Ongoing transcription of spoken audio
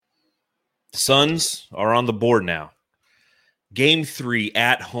Suns are on the board now. Game 3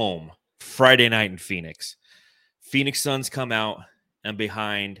 at home, Friday night in Phoenix. Phoenix Suns come out and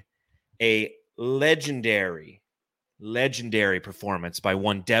behind a legendary performance by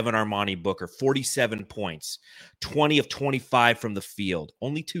one Devin Armani Booker, 47 points, 20 of 25 from the field,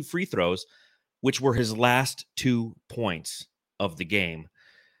 only 2 free throws, which were his last 2 points of the game.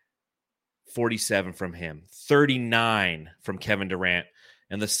 47 from him, 39 from Kevin Durant,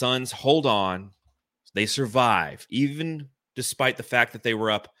 and the Suns hold on. They survive, even despite the fact that they were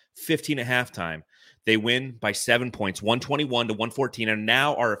up 15 at halftime. They win by 7 points, 121-114, and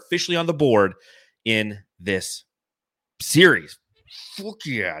now are officially on the board in this series. Fuck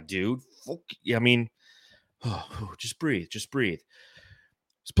yeah, dude. Fuck yeah. I mean, just breathe. Just breathe.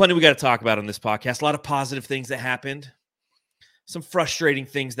 There's plenty we got to talk about on this podcast. A lot of positive things that happened, some frustrating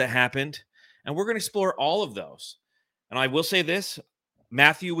things that happened, and we're going to explore all of those. And I will say this,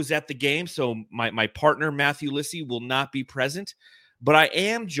 Matthew was at the game, so my partner, Matthew Lissy, will not be present, but I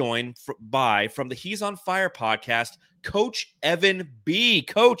am joined from the He's on Fire podcast, Coach Evan B.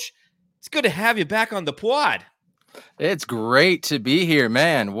 Coach, it's good to have you back on the pod. It's great to be here,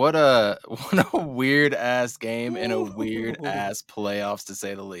 man. What a weird ass game and a weird ass playoffs, to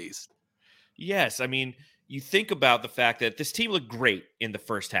say the least. Yes, I mean, you think about the fact that this team looked great in the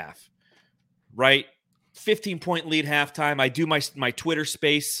first half, right? 15-point lead halftime. I do my Twitter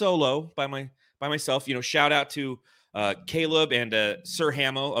space solo by myself. You know, shout out to Caleb and Sir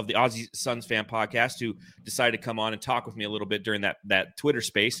Hamo of the Aussie Suns fan podcast, who decided to come on and talk with me a little bit during that Twitter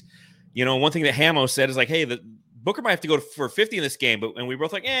space. You know, one thing that Hamo said is like, hey, the Booker might have to go for 50 in this game, and we were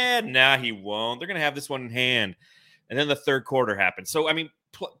both like, nah, he won't. They're going to have this one in hand. And then the third quarter happened. So, I mean,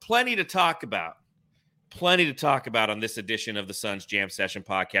 plenty to talk about. Plenty to talk about on this edition of the Suns Jam Session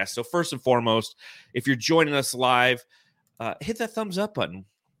podcast. So first and foremost, if you're joining us live, hit that thumbs up button.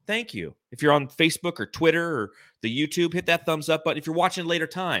 Thank you. If you're on Facebook or Twitter or the YouTube, hit that thumbs up button. If you're watching later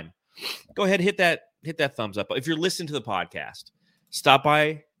time, go ahead, hit that thumbs up. If you're listening to the podcast, stop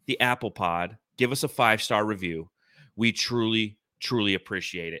by the Apple Pod, give us a 5-star review. We truly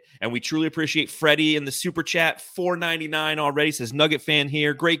appreciate it. And we truly appreciate Freddie in the super chat, $4.99 already, says Nugget fan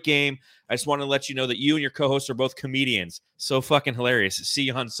here. Great game. I just want to let you know that you and your co-hosts are both comedians. So fucking hilarious. See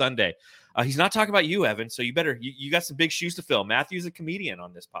you on Sunday. He's not talking about you, Evan, so you got some big shoes to fill. Matthew's a comedian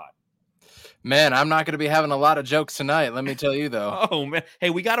on this pod. Man, I'm not going to be having a lot of jokes tonight, let me tell you, though. Oh, man. Hey,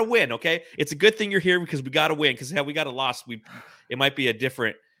 we got to win, okay? It's a good thing you're here because we got to win, because we got a loss. It might be a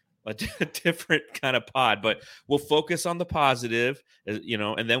different kind of pod, but we'll focus on the positive, you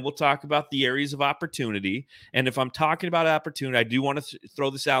know, and then we'll talk about the areas of opportunity. And if I'm talking about opportunity, I do want to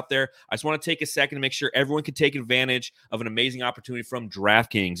throw this out there. I just want to take a second to make sure everyone can take advantage of an amazing opportunity from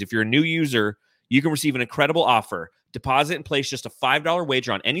DraftKings. If you're a new user, you can receive an incredible offer. Deposit and place just a $5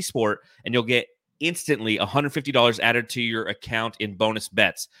 wager on any sport, and you'll get instantly $150 added to your account in bonus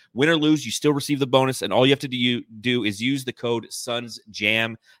bets. Win or lose, you still receive the bonus, and all you have to do is use the code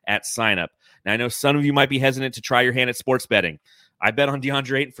SUNSJAM at signup. Now, I know some of you might be hesitant to try your hand at sports betting. I bet on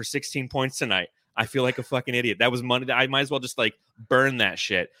DeAndre Ayton for 16 points tonight. I feel like a fucking idiot. That was money. I might as well just like burn that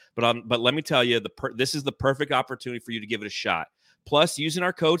shit. But let me tell you, this is the perfect opportunity for you to give it a shot. Plus, using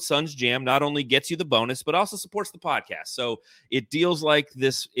our code SUNSJAM not only gets you the bonus, but also supports the podcast. So it deals like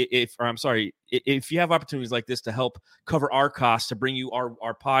this. If you have opportunities like this to help cover our costs to bring you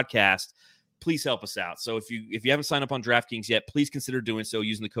our podcast, please help us out. So if you haven't signed up on DraftKings yet, please consider doing so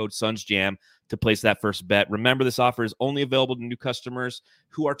using the code SUNSJAM to place that first bet. Remember, this offer is only available to new customers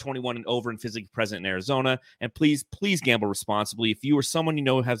who are 21 and over and physically present in Arizona. And please gamble responsibly. If you or someone you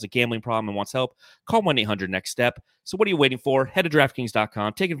know has a gambling problem and wants help, call 1-800-NEXT-STEP. So what are you waiting for? Head to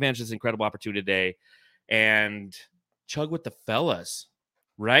DraftKings.com. Take advantage of this incredible opportunity today and chug with the fellas,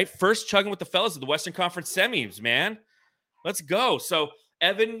 right? First chugging with the fellas of the Western Conference semis, man. Let's go. So,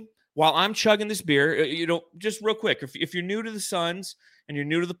 Evan, while I'm chugging this beer, just real quick, if you're new to the Suns and you're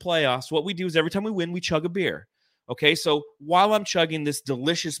new to the playoffs, what we do is every time we win, we chug a beer. Okay, so while I'm chugging this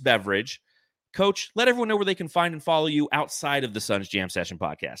delicious beverage, Coach, let everyone know where they can find and follow you outside of the Suns Jam Session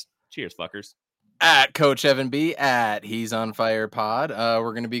podcast. Cheers, fuckers. At Coach Evan B, at He's on Fire Pod.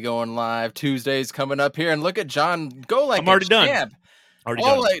 We're going to be going live Tuesdays coming up here. And look at John go like I'm already done. Champ. Already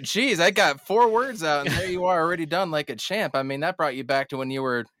done. Like, geez, I got 4 words out, and there you are already done like a champ. I mean, that brought you back to when you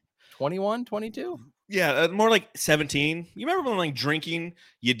were 21, 22? Yeah, more like 17. You remember when like drinking,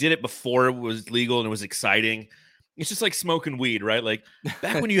 you did it before it was legal and it was exciting. It's just like smoking weed, right? Like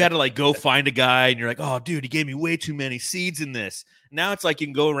back when you had to like go find a guy and you're like, oh, dude, he gave me way too many seeds in this. Now it's like you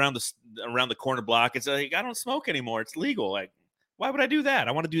can go around the corner block. It's like, I don't smoke anymore. It's legal. Like, why would I do that?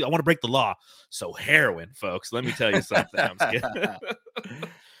 I want to break the law. So heroin, folks, let me tell you something. I'm just kidding.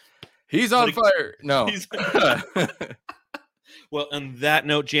 He's on fire. No. Well, on that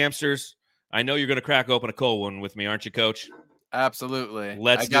note, Jamsters, I know you're going to crack open a cold one with me, aren't you, Coach? Absolutely.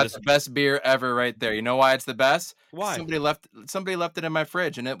 Let's I got the best beer ever right there. You know why it's the best? Why? Somebody left it in my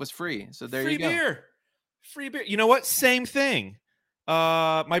fridge and it was free. So there you go. Free beer. You know what? Same thing.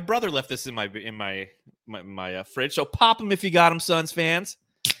 My brother left this in my fridge. So pop them if you got them, Suns fans.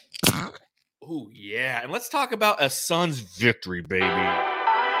 Oh yeah, and let's talk about a Suns victory, baby.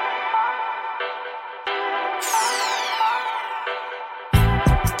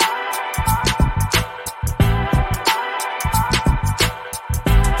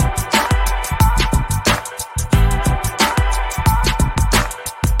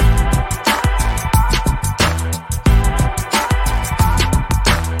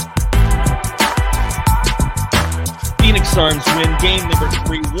 Suns win game number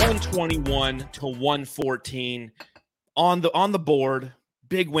 3, 121-114 on the board.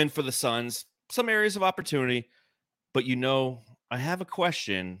 Big win for the Suns. Some areas of opportunity, but I have a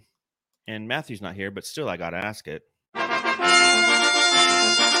question, and Matthew's not here, but still I gotta ask it.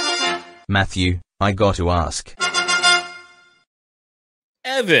 Matthew, I got to ask.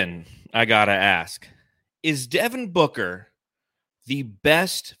 Evan, I gotta ask. Is Devin Booker the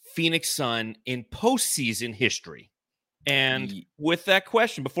best Phoenix Sun in postseason history? And with that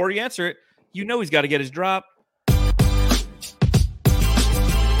question, before you answer it, he's got to get his drop.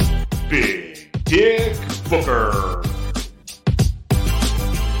 Big Dick Booker.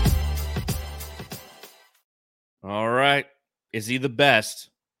 All right. Is he the best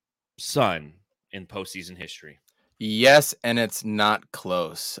Sun in postseason history? Yes, and it's not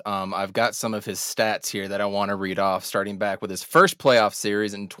close. I've got some of his stats here that I want to read off, starting back with his first playoff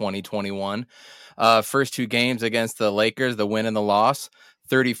series in 2021. First 2 games against the Lakers, the win and the loss,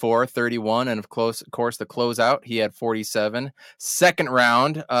 34-31, and of course the closeout, he had 47. Second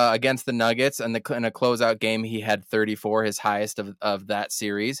round against the Nuggets, and in a closeout game, he had 34, his highest of that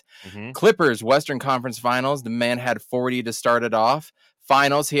series. Mm-hmm. Clippers, Western Conference Finals, the man had 40 to start it off.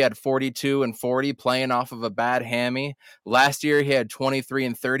 Finals, he had 42 and 40, playing off of a bad hammy. Last year, he had 23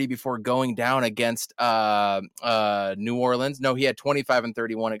 and 30 before going down against New Orleans. No, he had 25 and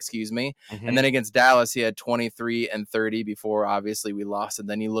 31, excuse me. Mm-hmm. And then against Dallas, he had 23 and 30 before, obviously, we lost. And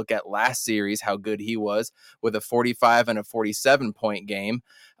then you look at last series, how good he was with a 45 and a 47-point game.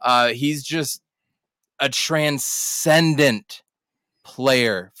 He's just a transcendent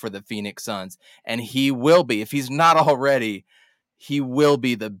player for the Phoenix Suns. And he will be, if he's not already, he will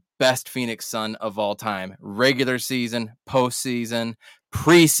be the best Phoenix Sun of all time. Regular season, postseason,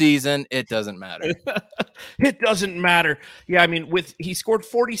 preseason, it doesn't matter. It doesn't matter. Yeah, I mean, he scored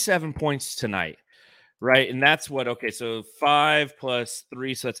 47 points tonight, right? And that's so 5 plus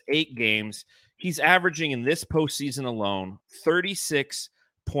 3, so that's 8 games. He's averaging in this postseason alone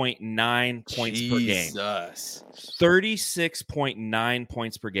 36.9 points per game. 36.9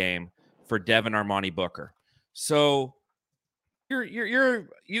 points per game for Devin Armani Booker. So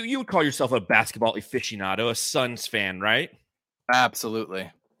you would call yourself a basketball aficionado, a Suns fan, right? Absolutely.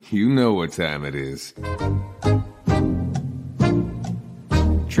 You know what time it is.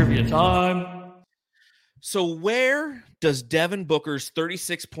 Trivia time. So where does Devin Booker's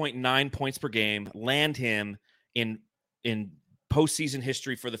 36.9 points per game land him in postseason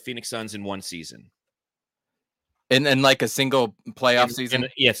history for the Phoenix Suns in one season? In like a single playoff season?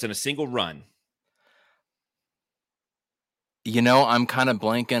 Yes, in a single run. I'm kind of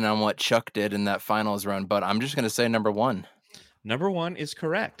blanking on what Chuck did in that finals run, but I'm just going to say number 1. Number 1 is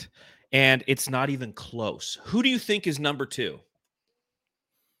correct. And it's not even close. Who do you think is number 2?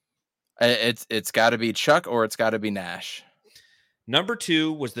 It's got to be Chuck or it's got to be Nash. Number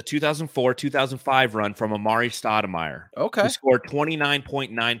 2 was the 2004-2005 run from Amari Stoudemire. Okay. Who scored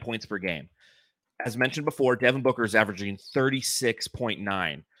 29.9 points per game. As mentioned before, Devin Booker is averaging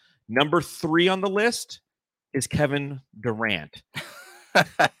 36.9. Number 3 on the list is Kevin Durant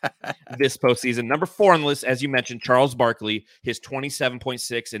this postseason. Number 4 on the list, as you mentioned, Charles Barkley, his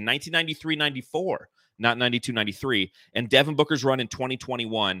 27.6 in 1993-94, not 92-93. And Devin Booker's run in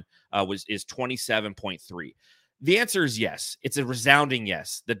 2021 is 27.3. The answer is yes. It's a resounding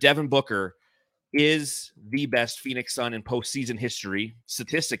yes. The Devin Booker is the best Phoenix Sun in postseason history.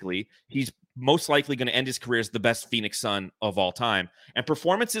 Statistically, he's most likely going to end his career as the best Phoenix Sun of all time. And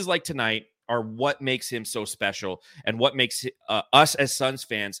performances like tonight are what makes him so special and what makes us as Suns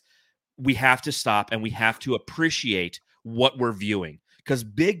fans, we have to stop and we have to appreciate what we're viewing, because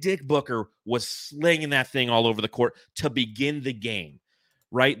Big Dick Booker was slinging that thing all over the court to begin the game,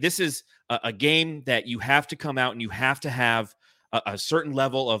 right? This is a game that you have to come out and you have to have a certain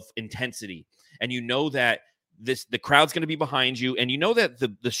level of intensity. And that the crowd's going to be behind you, and you know that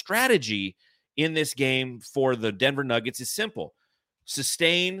the strategy in this game for the Denver Nuggets is simple: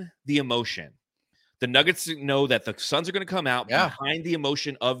 sustain the emotion. The Nuggets know that the Suns are going to come out behind the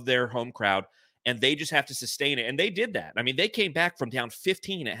emotion of their home crowd, and they just have to sustain it. And they did that. I mean, they came back from down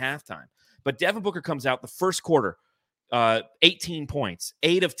 15 at halftime. But Devin Booker comes out the first quarter, 18 points,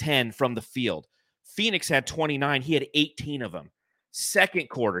 8 of 10 from the field. Phoenix had 29. He had 18 of them. Second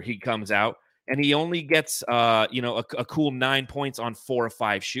quarter, he comes out, and he only gets a cool 9 points on 4 of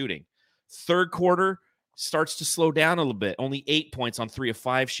 5 shooting. Third quarter starts to slow down a little bit, only 8 points on 3 of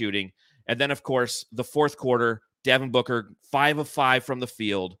 5 shooting. And then, of course, the fourth quarter, Devin Booker, 5 of 5 from the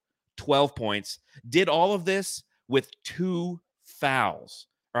field, 12 points. Did all of this with 2 fouls.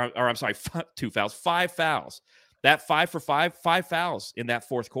 Or I'm sorry, 2 fouls, 5 fouls. That 5 for 5 fouls in that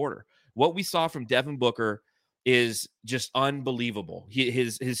fourth quarter. What we saw from Devin Booker is just unbelievable.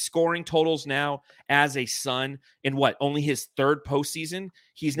 His scoring totals now as a Sun in only his third postseason.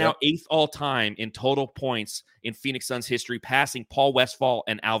 He's now 8th all time in total points in Phoenix Suns history, passing Paul Westphal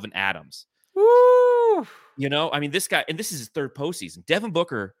and Alvin Adams. Woo! I mean, this guy, and this is his third postseason. Devin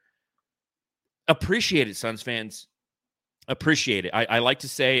Booker, appreciated, Suns fans. Appreciate it. I like to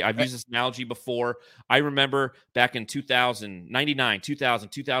say, I've used this analogy before. I remember back in 99, 2000,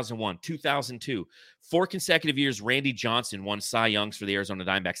 2001, 2002, 4 consecutive years, Randy Johnson won Cy Youngs for the Arizona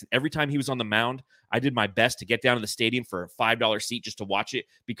Diamondbacks. And every time he was on the mound, I did my best to get down to the stadium for a $5 seat just to watch it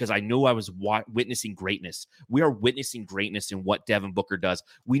because I knew I was witnessing greatness. We are witnessing greatness in what Devin Booker does.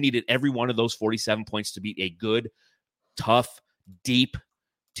 We needed every one of those 47 points to beat a good, tough, deep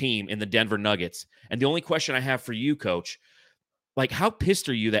team in the Denver Nuggets. And the only question I have for you, Coach, how pissed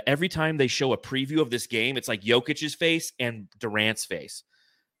are you that every time they show a preview of this game, it's like Jokic's face and Durant's face?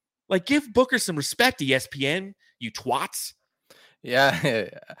 Give Booker some respect, ESPN, you twats. Yeah,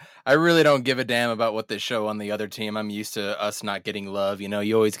 I really don't give a damn about what they show on the other team. I'm used to us not getting love.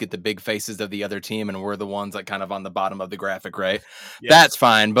 You always get the big faces of the other team, and we're the ones kind of on the bottom of the graphic, right? Yeah. That's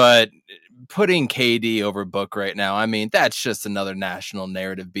fine, but putting KD over Book right now, I mean, that's just another national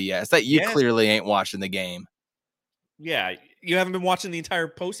narrative BS that you clearly ain't watching the game. Yeah, you haven't been watching the entire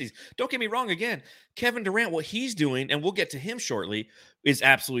postseason. Don't get me wrong. Again, Kevin Durant, what he's doing, and we'll get to him shortly, is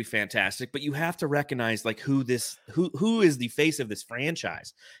absolutely fantastic. But you have to recognize who is the face of this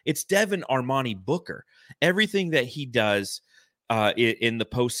franchise. It's Devin Armani Booker. Everything that he does in the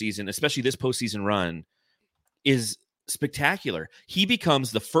postseason, especially this postseason run, is spectacular. He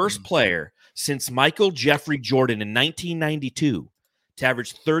becomes the first player since Michael Jeffrey Jordan in 1992 to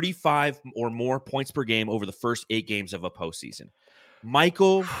average 35 or more points per game over the first 8 games of a postseason.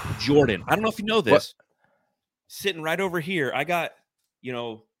 Michael Jordan. I don't know if you know this. Sitting right over here, I got,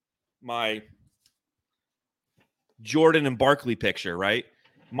 my Jordan and Barkley picture, right?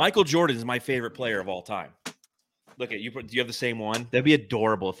 Michael Jordan is my favorite player of all time. Look at you. Do you have the same one? That'd be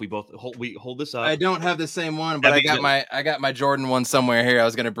adorable if we both hold this up. I don't have the same one, but I got my Jordan one somewhere here I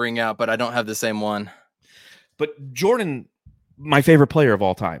was going to bring out, but I don't have the same one. But Jordan, my favorite player of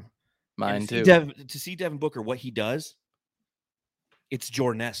all time. Mine too. To see Devin Booker, what he does, it's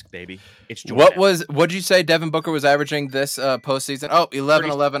Jordan-esque, baby. It's Jordan. What did you say Devin Booker was averaging this postseason? Oh,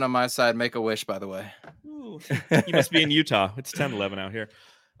 11-11 on my side. Make a wish, by the way. Ooh, he must be in Utah. It's 10-11 out here.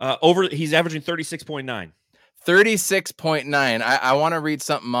 He's averaging 36.9. 36.9. I want to read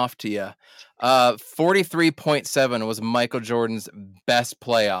something off to you. 43.7 was Michael Jordan's best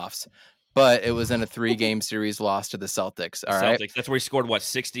playoffs. But it was in a 3-game series loss to the Celtics. All right. That's where he scored,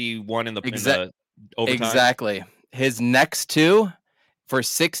 61 in the overtime? Exactly. His next 2 for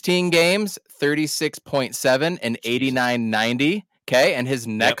 16 games, 36.7 and 89-90. Okay. And his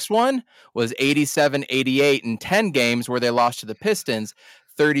next one was 87-88 in 10 games where they lost to the Pistons,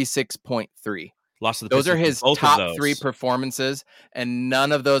 36.3. Those are his top 3 performances, and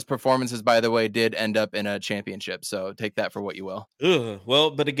none of those performances, by the way, did end up in a championship. So take that for what you will.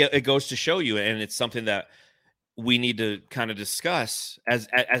 Well, but it goes to show you, and it's something that we need to kind of discuss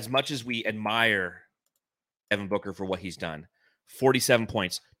as much as we admire Devin Booker for what he's done. 47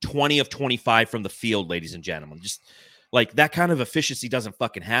 points, 20 of 25 from the field, ladies and gentlemen. Just that kind of efficiency doesn't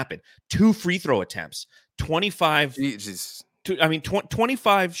fucking happen. 2 free throw attempts, 25. Jesus.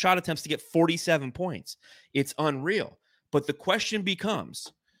 25 shot attempts to get 47 points. It's unreal. But the question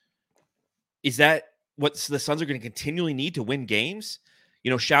becomes, is that what the Suns are going to continually need to win games?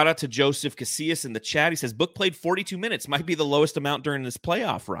 Shout out to Joseph Casillas in the chat. He says, Book played 42 minutes. Might be the lowest amount during this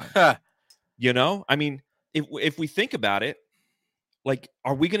playoff run. I mean, if we think about it,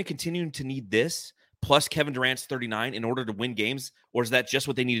 are we going to continue to need this plus Kevin Durant's 39 in order to win games? Or is that just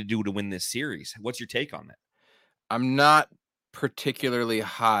what they need to do to win this series? What's your take on that? I'm not particularly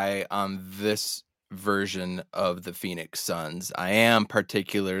high on this version of the Phoenix Suns. I am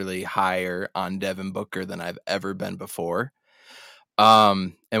particularly higher on Devin Booker than I've ever been before.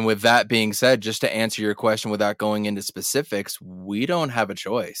 And with that being said, just to answer your question without going into specifics, we don't have a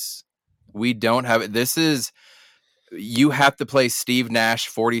choice. We don't have it. You have to play Steve Nash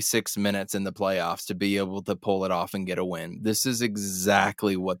 46 minutes in the playoffs to be able to pull it off and get a win. This is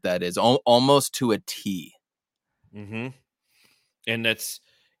exactly what that is, almost to a T. Mm-hmm. And it's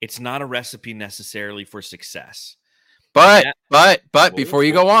not a recipe necessarily for success. But before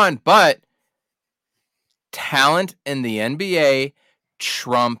you go on, talent in the NBA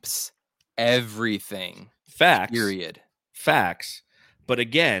trumps everything. Facts. Period. Facts. But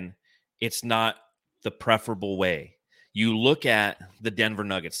again, it's not the preferable way. You look at the Denver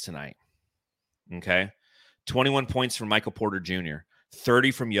Nuggets tonight. Okay. 21 points from Michael Porter Jr.,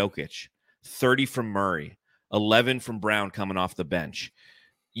 30 from Jokic, 30 from Murray, 11 from Brown coming off the bench.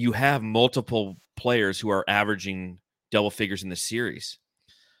 You have multiple players who are averaging double figures in the series.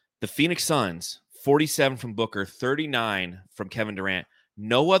 The Phoenix Suns, 47 from Booker, 39 from Kevin Durant.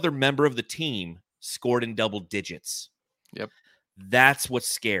 No other member of the team scored in double digits. Yep. That's what's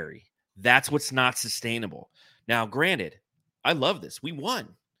scary. That's what's not sustainable. Now, granted, I love this. We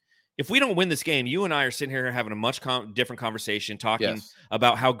won. If we don't win this game, you and I are sitting here having a much different conversation, talking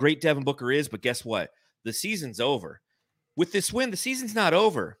about how great Devin Booker is. But guess what? The season's over. With this win, the season's not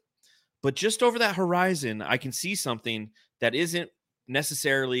over. But just over that horizon, I can see something that isn't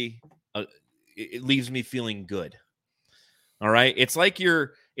necessarily it leaves me feeling good. All right? It's like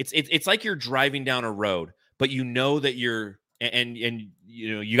it's like you're driving down a road, but you know that you're and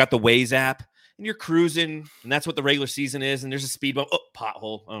you know you got the Waze app and you're cruising, and that's what the regular season is. And there's a speed bump,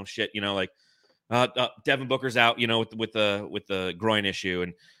 pothole, oh shit, you know, like Devin Booker's out, you know, with the groin issue,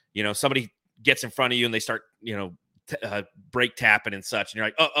 and you know somebody gets in front of you and they start, you know, brake tapping and such, and you're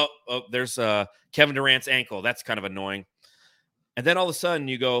like, oh, there's Kevin Durant's ankle. That's kind of annoying. And then all of a sudden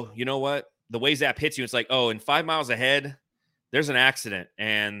you go, you know what? The Waze app hits you. It's like, oh, and 5 miles ahead, there's an accident,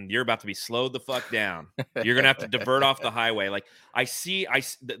 and you're about to be slowed the fuck down. You're gonna have to divert off the highway. Like the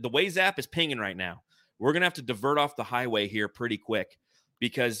Waze app is pinging right now. We're gonna have to divert off the highway here pretty quick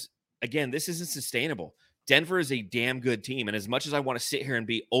because again, this isn't sustainable. Denver is a damn good team, and as much as I want to sit here and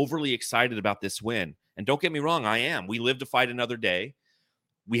be overly excited about this win, and don't get me wrong, I am. We live to fight another day.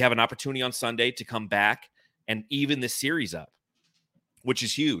 We have an opportunity on Sunday to come back and even this series up, which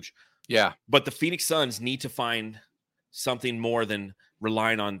is huge. Yeah. But the Phoenix Suns need to find something more than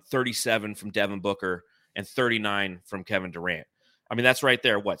relying on 37 from Devin Booker and 39 from Kevin Durant. I mean, that's right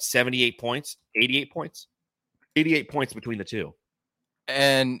there. What, 78 points? 88 points? 88 points between the two.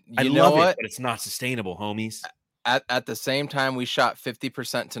 And I love it, but it's not sustainable, homies. At the same time, we shot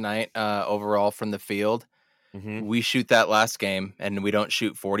 50% tonight overall from the field. Mm-hmm. We shoot that last game, and we don't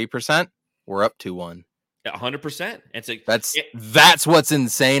shoot 40%. We're up 2-1. 100%. That's what's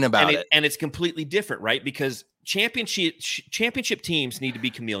insane about it. And it's completely different, right? Because championship teams need to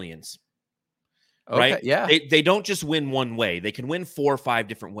be chameleons. Okay, right? Yeah. They don't just win one way. They can win 4 or 5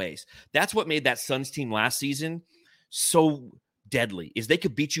 different ways. That's what made that Suns team last season so deadly, is they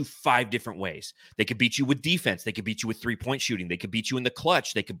could beat you 5 different ways. They could beat you with defense. They could beat you with 3-point shooting. They could beat you in the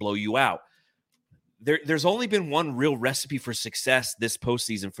clutch. They could blow you out. There's only been one real recipe for success this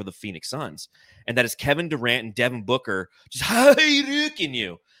postseason for the Phoenix Suns, and that is Kevin Durant and Devin Booker just high-rooking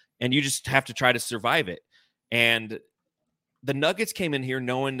you, and you just have to try to survive it. And the Nuggets came in here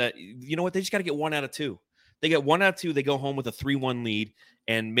knowing that, you know what, they just got to get 1 out of 2. They get 1 out of 2, they go home with a 3-1 lead,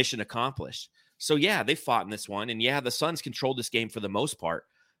 and mission accomplished. So, yeah, they fought in this one, and, yeah, the Suns controlled this game for the most part.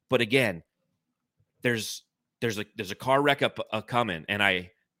 But, again, there's a car wreck coming, and I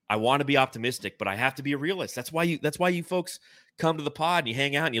want to be optimistic, but I have to be a realist. That's why you folks come to the pod and you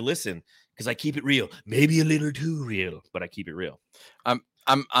hang out and you listen, because I keep it real. Maybe a little too real, but I keep it real.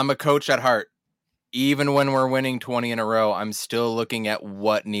 I'm a coach at heart. Even when we're winning 20 in a row, I'm still looking at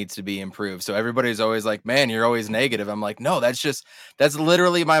what needs to be improved. So everybody's always like, man, you're always negative. I'm like, no, that's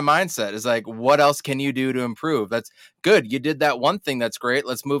literally my mindset. Is like, what else can you do to improve? That's good. You did that one thing. That's great.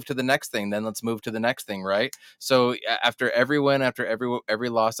 Let's move to the next thing. Then let's move to the next thing. Right. So after every win, after every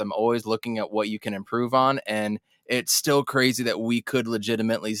loss, I'm always looking at what you can improve on. And it's still crazy that we could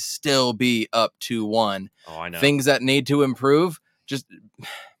legitimately still be up 2-1. Oh, I know. Things that need to improve.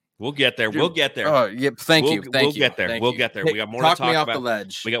 We'll get there. We'll get there. Oh, yeah. Thank you. We'll get there. We'll get there. We got more to talk about. Talk me off the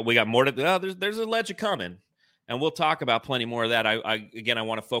ledge. We got more to. There's a ledge coming, and we'll talk about plenty more of that. I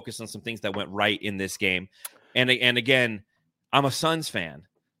want to focus on some things that went right in this game, and again, I'm a Suns fan,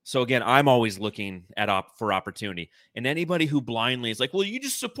 so again, I'm always looking for opportunity. And anybody who blindly is like, "Well, you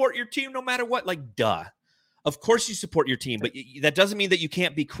just support your team no matter what," like, duh. Of course you support your team, but that doesn't mean that you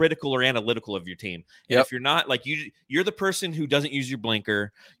can't be critical or analytical of your team. And if you're not, like, you're the person who doesn't use your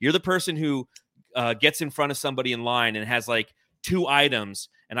blinker. You're the person who gets in front of somebody in line and has like 2 items,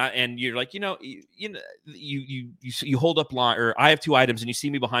 and you're like, you hold up line, or I have 2 items, and you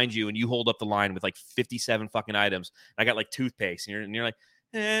see me behind you, and you hold up the line with like 57 fucking items. And I got like toothpaste, and you're like,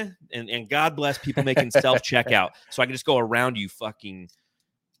 and God bless people making self checkout, so I can just go around you, fucking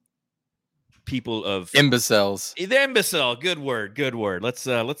people of imbeciles. The imbecile. Good word. Let's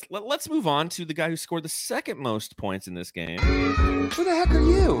move on to the guy who scored the second most points in this game. Who the heck are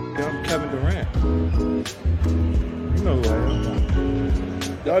you? I'm Kevin Durant. You know who I am.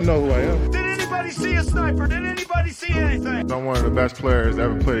 Y'all know who I am. Did anybody see a sniper? Did anybody see anything? I'm one of the best players to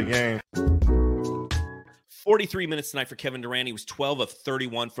ever play the game. 43 minutes tonight for Kevin Durant. He was 12 of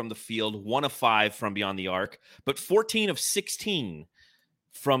 31 from the field, 1 of 5 from beyond the arc, but 14 of 16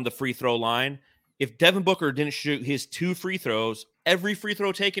 from the free throw line. If Devin Booker didn't shoot his 2 free throws, every free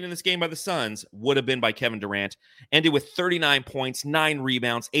throw taken in this game by the Suns would have been by Kevin Durant. Ended with 39 points, 9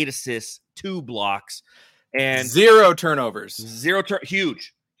 rebounds, 8 assists, 2 blocks, and 0 turnovers.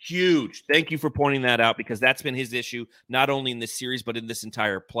 Huge. Thank you for pointing that out, because that's been his issue, not only in this series, but in this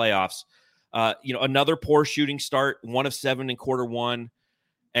entire playoffs. Another poor shooting start, 1 of 7 in quarter 1.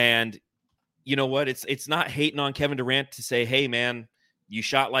 And you know what? It's not hating on Kevin Durant to say, hey, man, you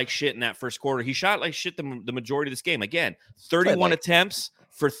shot like shit in that first quarter. He shot like shit the majority of this game. Again, 31 attempts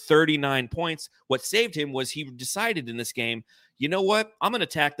for 39 points. What saved him was he decided in this game, you know what? I'm going to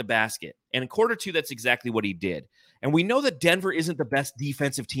attack the basket. And in quarter 2, that's exactly what he did. And we know that Denver isn't the best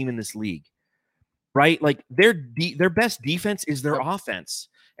defensive team in this league, right? Like their best defense is their offense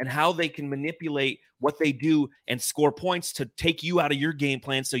and how they can manipulate what they do and score points to take you out of your game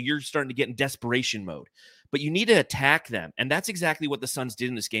plan. So you're starting to get in desperation mode. But you need to attack them. And that's exactly what the Suns did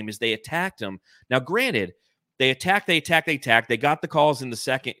in this game, is they attacked them. Now, granted, they attacked. They got the calls in the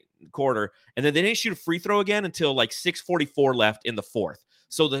second quarter, and then they didn't shoot a free throw again until like 6:44 left in the fourth.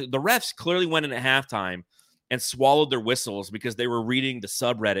 So the refs clearly went in at halftime and swallowed their whistles because they were reading the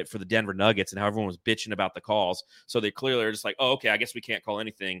subreddit for the Denver Nuggets and how everyone was bitching about the calls. So they clearly are just like, oh, okay, I guess we can't call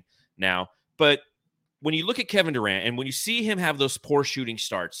anything now. But when you look at Kevin Durant and when you see him have those poor shooting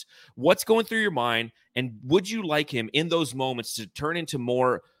starts, what's going through your mind? And would you like him in those moments to turn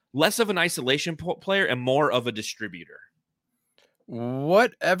into less of an isolation player and more of a distributor?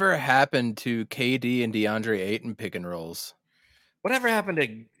 Whatever happened to KD and DeAndre Ayton pick and rolls? Whatever happened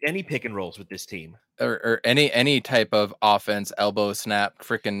to any pick and rolls with this team? Or any type of offense, elbow snap,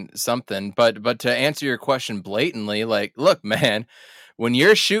 freaking something. But to answer your question blatantly, like, look, man, when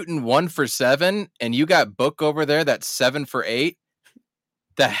you're shooting 1 for 7 and you got Book over there that's 7 for 8,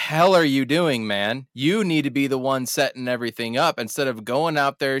 the hell are you doing, man? You need to be the one setting everything up instead of going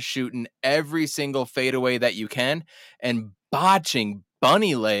out there shooting every single fadeaway that you can and botching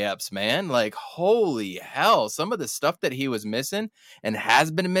bunny layups, man. Like, holy hell, some of the stuff that he was missing and has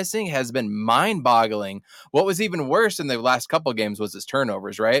been mind-boggling. What was even worse in the last couple games was his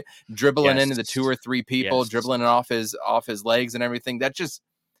turnovers, right? Dribbling into the 2 or 3 people, dribbling it off his legs and everything. That just,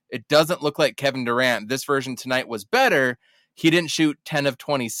 it doesn't look like Kevin Durant. This version tonight was better. He didn't shoot 10 of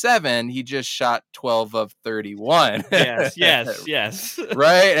 27. He just shot 12 of 31. Yes.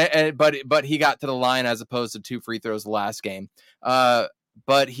 Right. But he got to the line as opposed to 2 free throws last game.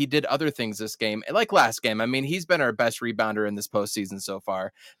 But he did other things this game, like last game. I mean, he's been our best rebounder in this postseason so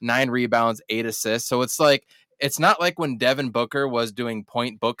far. 9 rebounds, 8 assists. So it's like, it's not like when Devin Booker was doing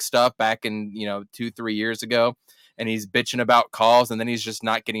point book stuff back in, 2-3 years ago, and he's bitching about calls and then he's just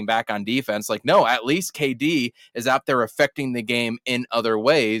not getting back on defense. Like, no, at least KD is out there affecting the game in other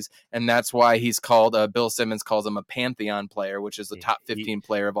ways. And that's why he's called, Bill Simmons calls him a Pantheon player, which is the top 15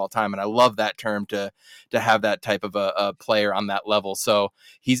 player of all time. And I love that term to have that type of a player on that level. So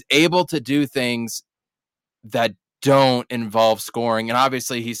he's able to do things that don't involve scoring. And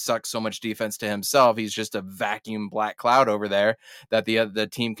obviously he sucks so much defense to himself. He's just a vacuum black cloud over there that the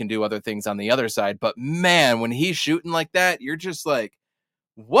team can do other things on the other side. But man, when he's shooting like that, you're just like,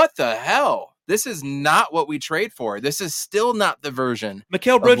 what the hell? This is not what we trade for. This is still not the version.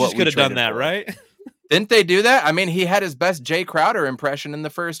 Mikal Bridges could have done that, right? Didn't they do that? I mean, he had his best Jay Crowder impression in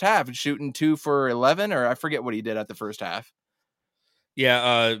the first half, shooting 2 for 11, or I forget what he did at the first half.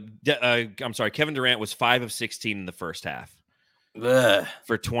 Yeah, I'm sorry. Kevin Durant was 5 of 16 in the first half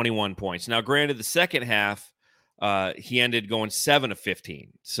for 21 points. Now, granted, the second half, he ended going 7 of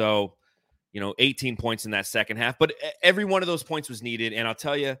 15. So, 18 points in that second half. But every one of those points was needed. And I'll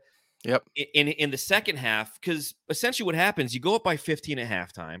tell you, in the second half, because essentially what happens, you go up by 15 at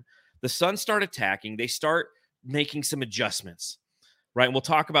halftime. The Suns start attacking. They start making some adjustments. right? And we'll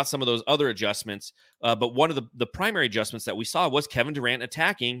talk about some of those other adjustments. But one of the primary adjustments that we saw was Kevin Durant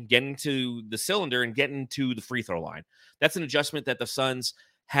attacking, getting to the cylinder and getting to the free throw line. That's an adjustment that the Suns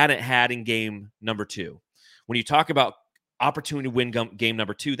hadn't had in game number 2. When you talk about opportunity to win game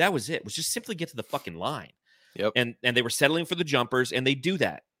number 2, that was it. It was just simply get to the fucking line. Yep. And they were settling for the jumpers, and they do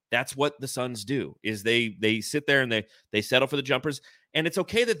that. That's what the Suns do, is they sit there and they settle for the jumpers. And it's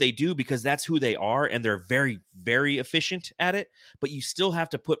okay that they do, because that's who they are, and they're very, very efficient at it. But you still have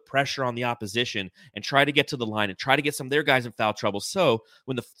to put pressure on the opposition and try to get to the line and try to get some of their guys in foul trouble. So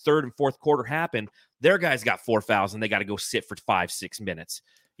when the third and fourth quarter happened, their guys got 4 fouls and they got to go sit for 5-6 minutes.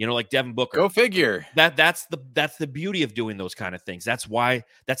 Like Devin Booker. Go figure. That's the beauty of doing those kind of things.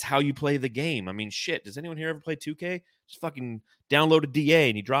 That's how you play the game. I mean, shit. Does anyone here ever play 2K? Just fucking download a DA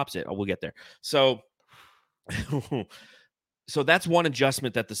and he drops it. Oh, we'll get there. So that's one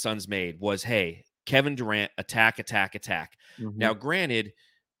adjustment that the Suns made was, hey, Kevin Durant, attack. Mm-hmm. Now, granted,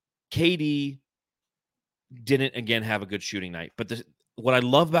 KD didn't again have a good shooting night, but what I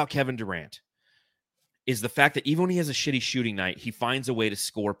love about Kevin Durant is the fact that even when he has a shitty shooting night, he finds a way to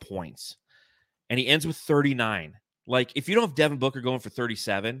score points. And he ends with 39. Like, if you don't have Devin Booker going for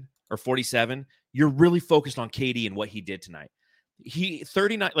 37 or 47, you're really focused on KD and what he did tonight.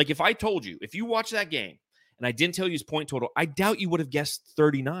 39, like if I told you, if you watch that game and I didn't tell you his point total, I doubt you would have guessed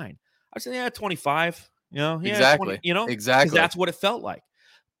 39. I said, yeah, 25, exactly. 20, exactly. That's what it felt like.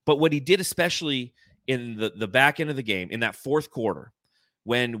 But what he did, especially in the back end of the game, in that fourth quarter,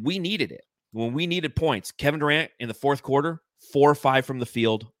 when we needed it, when we needed points, Kevin Durant in the fourth quarter, 4 or 5 from the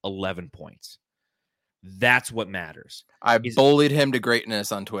field, 11 points. That's what matters. I bullied him to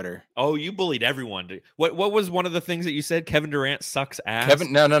greatness on Twitter. Oh, you bullied everyone. What was one of the things that you said? Kevin Durant sucks ass?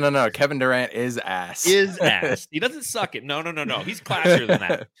 No. Kevin Durant is ass. Is ass. He doesn't suck it. No. He's classier than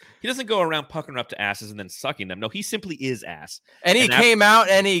that. He doesn't go around puckering up to asses and then sucking them. No, he simply is ass. And he came out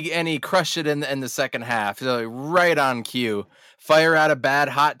and he crushed it in the second half. So right on cue. Fire out a bad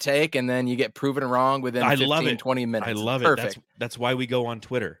hot take, and then you get proven wrong within 20 minutes. I love Perfect. it. That's why we go on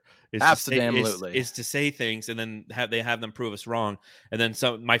Twitter. Absolutely. Is to say things and then have them prove us wrong. And then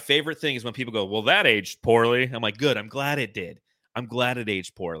my favorite thing is when people go, well, that aged poorly. I'm like, good. I'm glad it did. I'm glad it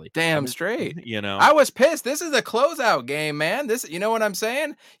aged poorly. Damn straight. I was pissed. This is a closeout game, man. You know what I'm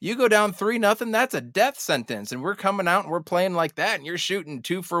saying? You go down 3-0, that's a death sentence. And we're coming out and we're playing like that, and you're shooting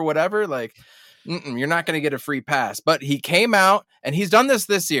 2 for whatever. Like, you're not going to get a free pass. But he came out, and he's done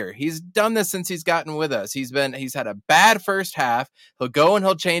this year. He's done this since he's gotten with us. He's had a bad first half. He'll go and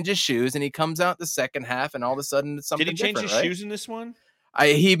he'll change his shoes, and he comes out the second half, and all of a sudden it's something different. Did he change his shoes in this one?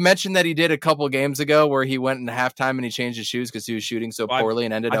 He mentioned that he did a couple games ago where he went in halftime and he changed his shoes because he was shooting so poorly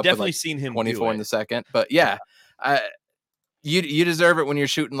and ended up with like seen him 24 in the second. But yeah, you deserve it when you're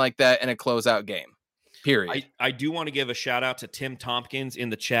shooting like that in a closeout game. Period. I do want to give a shout out to Tim Tompkins in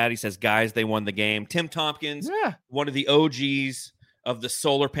the chat. He says, guys, they won the game. Tim Tompkins, one of the OGs of the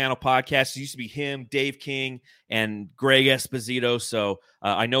Solar Panel podcast. It used to be him, Dave King, and Greg Esposito. So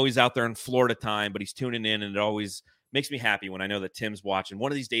I know he's out there in Florida time, but he's tuning in, and it always makes me happy when I know that Tim's watching.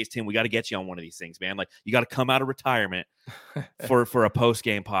 One of these days, Tim, we got to get you on one of these things, man. Like, you got to come out of retirement for a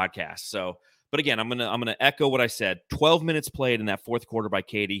post-game podcast. So, but again, I'm gonna echo what I said. 12 minutes played in that fourth quarter by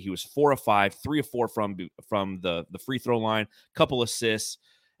KD. He was 4 of 5, 3 of 4 from the free throw line, couple assists.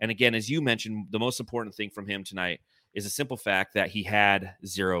 And again, as you mentioned, the most important thing from him tonight is a simple fact that he had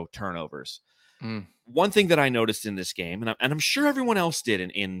 0 turnovers. One thing that I noticed in this game, and I'm sure everyone else did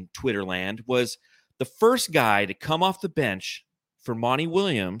in Twitter land, was the first guy to come off the bench for Monty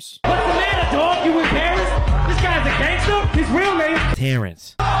Williams. What's the matter, dog? You with Terrence? This guy's a gangster? His real name?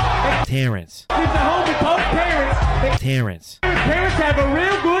 Terrence. He's the homie coach, Terrence. Terrence have a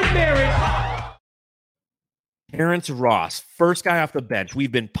real good marriage. Terrence Ross, first guy off the bench.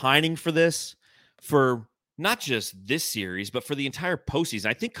 We've been pining for this for not just this series, but for the entire postseason.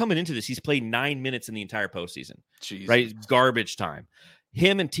 I think coming into this, he's played 9 minutes in the entire postseason. Jesus. Right? Garbage time.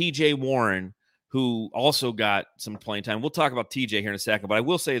 Him and TJ Warren, who also got some playing time. We'll talk about TJ here in a second, but I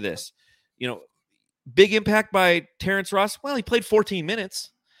will say this. Big impact by Terrence Ross. Well, he played 14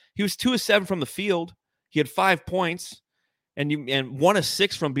 minutes. He was 2 of 7 from the field. He had 5 points and 1 of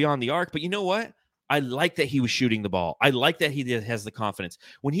 6 from beyond the arc. But you know what? I like that he was shooting the ball. I like that he has the confidence.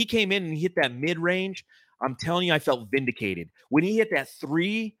 When he came in and he hit that mid-range, I'm telling you, I felt vindicated. When he hit that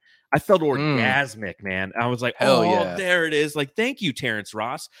 3, I felt orgasmic, man. I was like, there it is. Like, thank you, Terrence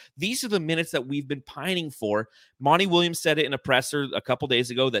Ross. These are the minutes that we've been pining for. Monty Williams said it in a presser a couple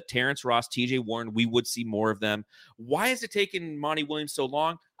days ago that Terrence Ross, TJ Warren, we would see more of them. Why is it taking Monty Williams so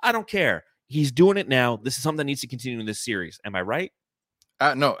long? I don't care. He's doing it now. This is something that needs to continue in this series. Am I right?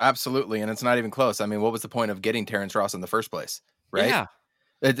 No, absolutely. And it's not even close. I mean, what was the point of getting Terrence Ross in the first place? right? Yeah.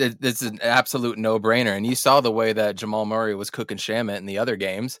 It's an absolute no-brainer. And you saw the way that Jamal Murray was cooking Shamet in the other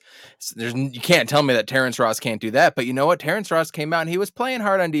games. You can't tell me that Terrence Ross can't do that. But you know what? Terrence Ross came out and he was playing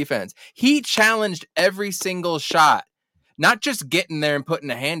hard on defense. He challenged every single shot. Not just getting there and putting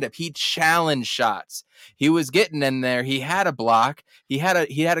a hand up. He challenged shots. He was getting in there. He had a block. He had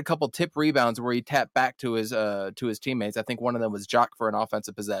a couple tip rebounds where he tapped back to his teammates. I think one of them was Jock for an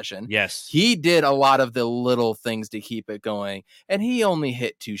offensive possession. Yes. He did a lot of the little things to keep it going. And he only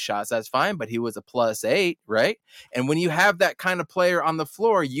hit 2 shots. That's fine, but he was a +8, right? And when you have that kind of player on the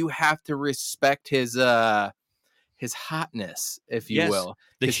floor, you have to respect his hotness, if you will.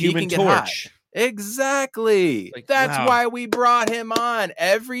 The Human Torch. Exactly. Like, that's wow. why we brought him on.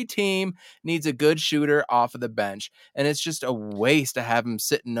 Every team needs a good shooter off of the bench, and it's just a waste to have him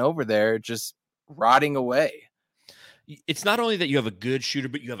sitting over there just rotting away. It's not only that you have a good shooter,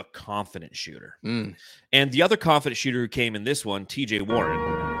 but you have a confident shooter. Mm. And the other confident shooter who came in this one, TJ Warren,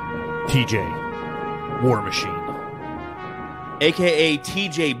 TJ War Machine, aka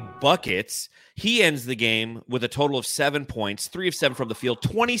TJ Buckets. He ends the game with a total of 7 points, 3 of 7 from the field,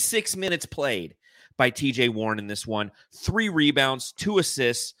 26 minutes played by TJ Warren in this one, 3 rebounds, 2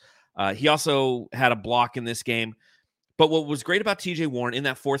 assists. He also had a block in this game. But what was great about TJ Warren in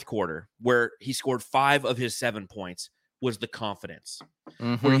that fourth quarter, where he scored 5 of his 7 points, was the confidence.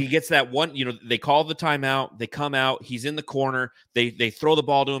 Mm-hmm. Where he gets that one, they call the timeout, they come out, he's in the corner, they throw the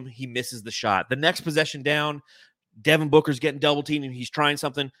ball to him, he misses the shot. The next possession down, Devin Booker's getting double teamed and he's trying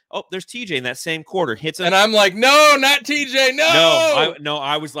something. Oh, there's TJ in that same quarter. Hits him. And I'm like, no, not TJ. No.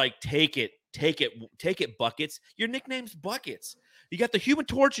 I was like, take it, Buckets. Your nickname's Buckets. You got the Human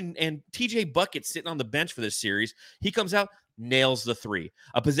Torch and TJ Buckets sitting on the bench for this series. He comes out, nails the 3.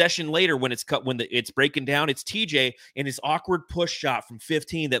 A possession later, when it's breaking down, it's TJ and his awkward push shot from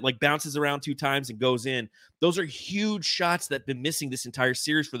 15 that like bounces around 2 times and goes in. Those are huge shots that have been missing this entire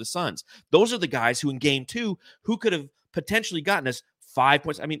series for the Suns. Those are the guys who in game 2 who could have potentially gotten us 5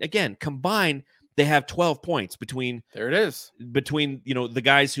 points. I mean, again, combined, they have 12 points between the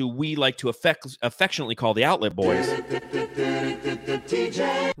guys who we like to affectionately call the outlet boys.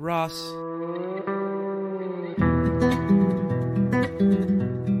 Ross.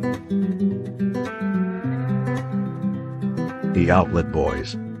 the outlet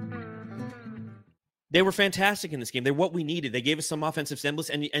boys. They were fantastic in this game. They're what we needed. They gave us some offensive semblance,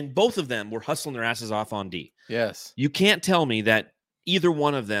 and both of them were hustling their asses off on D. Yes. You can't tell me that either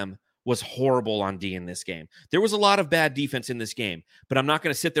one of them was horrible on D in this game. There was a lot of bad defense in this game, but I'm not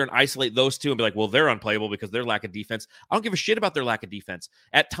going to sit there and isolate those two and be like, well, they're unplayable because their lack of defense. I don't give a shit about their lack of defense.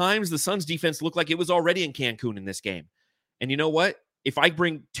 At times, the Suns' defense looked like it was already in Cancun in this game. And you know what? If I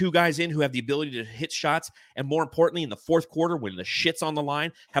bring two guys in who have the ability to hit shots, and more importantly, in the fourth quarter, when the shit's on the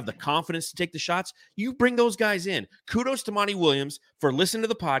line, have the confidence to take the shots, you bring those guys in. Kudos to Monty Williams for listening to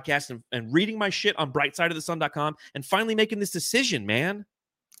the podcast and reading my shit on brightsideofthesun.com and finally making this decision, man.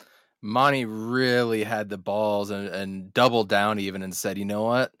 Monty really had the balls and doubled down even and said, you know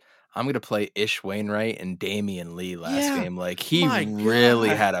what? I'm going to play Ish Wainwright and Damian Lee last game. Like, he really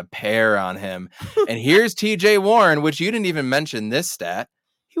had a pair on him. And here's TJ Warren, which you didn't even mention this stat.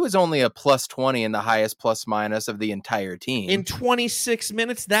 He was only a plus 20 in the highest plus minus of the entire team. In 26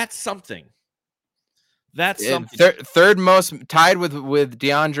 minutes, that's something. That's something. Third most, tied with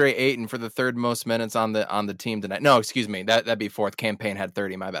DeAndre Ayton for the third most minutes on the team tonight. No, excuse me. That'd be fourth. Campaign had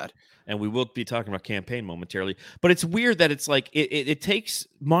 30. My bad. And we will be talking about Campaign momentarily. But it's weird that it's like it takes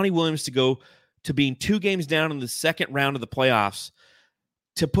Monty Williams to go to being 2 games down in the second round of the playoffs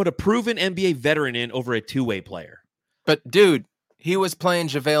to put a proven NBA veteran in over a two-way player. But dude, he was playing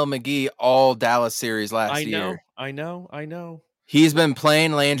JaVale McGee all Dallas series last year. I know. He's been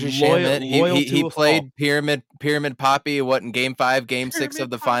playing Landry Shamet. He played Pyramid Poppy, in Game 5, Game 6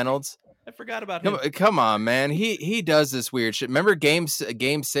 of the finals. I forgot about him. Come on, man. He does this weird shit. Remember Game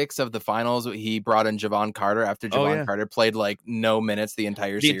 6 of the finals? He brought in Javon Carter after Javon Carter played like no minutes the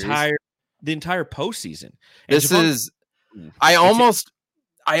entire series. The entire postseason. And I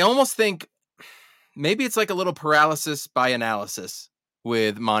almost think maybe it's like a little paralysis by analysis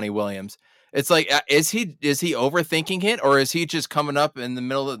with Monty Williams. It's like, is he overthinking it, or is he just coming up in the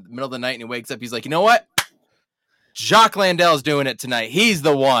middle of the night and he wakes up? He's like, you know what? Jacques Landale's doing it tonight. He's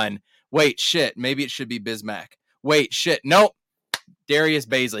the one. Wait, shit. Maybe it should be Bismack. Wait, shit. Nope. Darius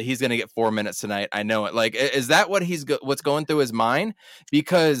Baisley. He's going to get 4 minutes tonight. I know it. Like, is that what what's going through his mind?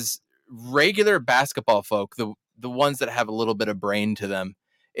 Because regular basketball folk, the ones that have a little bit of brain to them,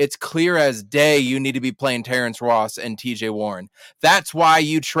 it's clear as day you need to be playing Terrence Ross and TJ Warren. That's why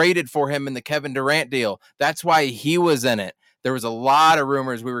you traded for him in the Kevin Durant deal. That's why he was in it. There was a lot of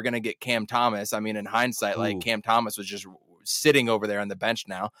rumors we were going to get Cam Thomas. I mean, in hindsight, like Cam Thomas was just sitting over there on the bench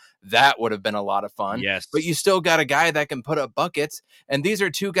now. That would have been a lot of fun. Yes. But you still got a guy that can put up buckets. And these are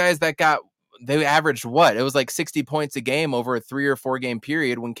two guys that they averaged what? It was like 60 points a game over a 3 or 4 game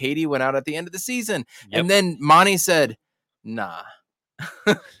period when KD went out at the end of the season. Yep. And then Monty said, nah,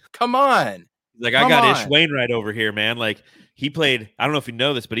 come on. Like, I got Ish Wainwright over here, man. Like, he played, I don't know if you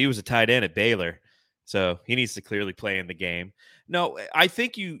know this, but he was a tight end at Baylor. So he needs to clearly play in the game. No, I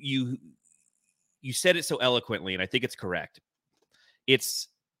think you said it so eloquently, and I think it's correct. It's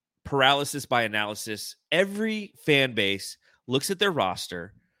paralysis by analysis. Every fan base looks at their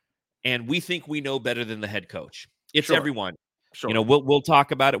roster, and we think we know better than the head coach. It's everyone. Sure. You know, we'll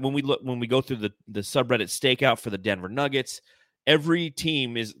talk about it when we go through the subreddit stakeout for the Denver Nuggets. Every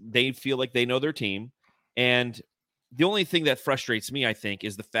team they feel like they know their team. And the only thing that frustrates me, I think,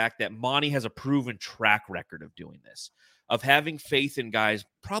 is the fact that Monty has a proven track record of doing this, of having faith in guys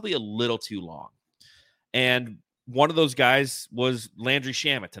probably a little too long. And one of those guys was Landry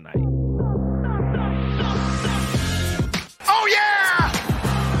Shamet tonight. Oh, yeah!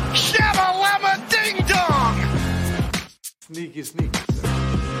 Shabba-wabba ding-dong! Sneaky.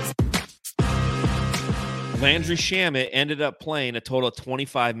 Landry Shamet ended up playing a total of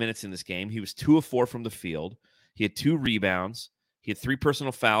 25 minutes in this game. He was 2 of 4 from the field. He had 2 rebounds. He had 3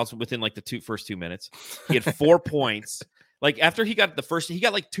 personal fouls within like the first 2 minutes. He had 4 points. Like, after he got he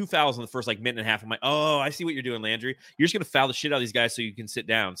got like 2 fouls in the first like minute and a half. I'm like, oh, I see what you're doing, Landry. You're just going to foul the shit out of these guys so you can sit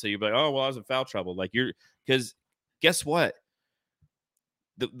down. So you're like, oh, well, I was in foul trouble. Like, because guess what?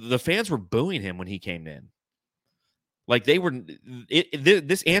 The fans were booing him when he came in. Like, they were,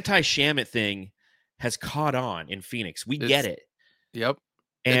 this anti-Shamet thing has caught on in Phoenix. We get it. Yep.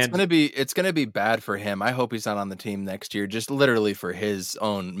 And it's gonna be bad for him. I hope he's not on the team next year, just literally for his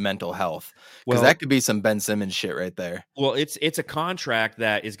own mental health. Because that could be some Ben Simmons shit right there. Well, it's a contract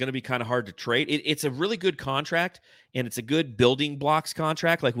that is going to be kind of hard to trade. It's a really good contract, and it's a good building blocks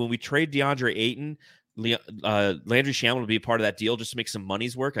contract. Like, when we trade DeAndre Ayton, Landry Shamet will be a part of that deal just to make some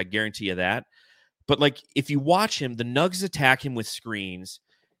money's work. I guarantee you that. But like, if you watch him, the Nuggets attack him with screens.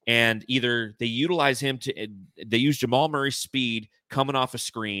 And either they utilize him they use Jamal Murray's speed coming off a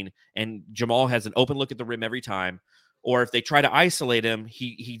screen, and Jamal has an open look at the rim every time. Or if they try to isolate him,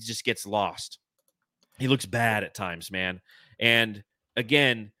 he just gets lost. He looks bad at times, man. And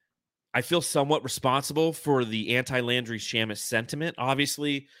again, I feel somewhat responsible for the anti-Landry Shamet sentiment.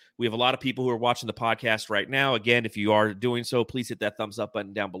 Obviously, we have a lot of people who are watching the podcast right now. Again, if you are doing so, please hit that thumbs up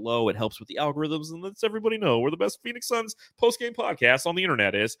button down below. It helps with the algorithms and lets everybody know we're the best Phoenix Suns post-game podcast on the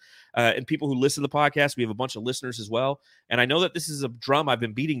internet is. And people who listen to the podcast, we have a bunch of listeners as well. And I know that this is a drum I've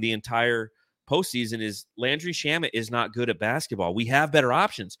been beating the entire postseason is Landry Shamet is not good at basketball. We have better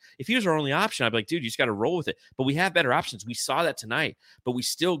options. If he was our only option, I'd be like, dude, you just got to roll with it. But we have better options. We saw that tonight, but we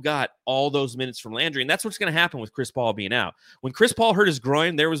still got all those minutes from Landry. And that's what's going to happen with Chris Paul being out. When Chris Paul hurt his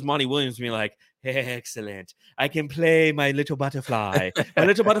groin, there was Monty Williams being like, hey, excellent. I can play my little butterfly, my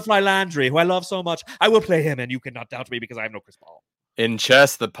little butterfly Landry, who I love so much. I will play him, and you cannot doubt me because I have no Chris Paul. In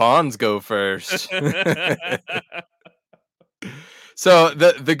chess, the pawns go first. So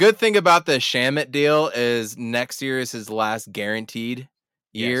the good thing about the Shamet deal is next year is his last guaranteed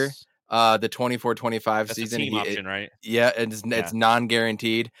year. Yes. The 24-25 season. A team option, right? Yeah, it's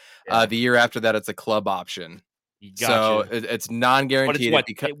non-guaranteed. Yeah. The year after that, it's a club option. Gotcha. So it's non-guaranteed. But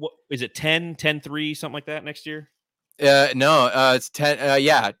it's is it 10-3, something like that next year? No, it's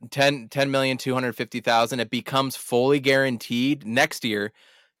 10,250,000. It becomes fully guaranteed next year,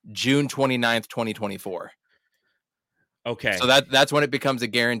 June 29th, 2024. Okay. So that's when it becomes a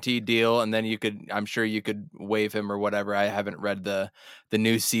guaranteed deal, and then I'm sure you could waive him or whatever. I haven't read the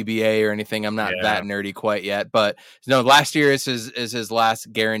new CBA or anything. I'm not that nerdy quite yet, but no, last year is his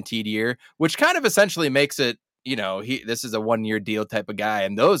last guaranteed year, which kind of essentially makes it, this is a 1-year deal type of guy,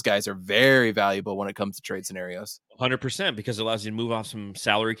 and those guys are very valuable when it comes to trade scenarios. 100%, because it allows you to move off some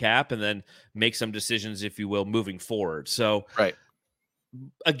salary cap and then make some decisions, if you will, moving forward. So right.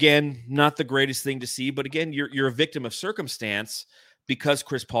 Again, not the greatest thing to see, but again, you're a victim of circumstance because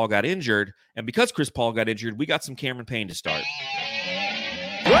Chris Paul got injured, and because Chris Paul got injured, we got some Cameron Payne to start.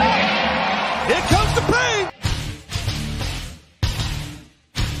 Here comes the pain.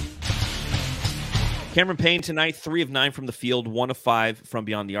 Cameron Payne tonight, 3 of 9 from the field, 1 of 5 from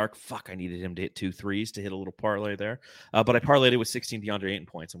beyond the arc. Fuck, I needed him to hit 2 threes to hit a little parlay there. But I parlayed it with 16 DeAndre Ayton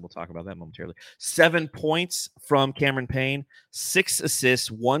points, and we'll talk about that momentarily. 7 points from Cameron Payne, 6 assists,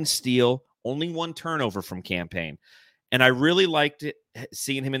 1 steal, only 1 turnover from Cam Payne. And I really liked it,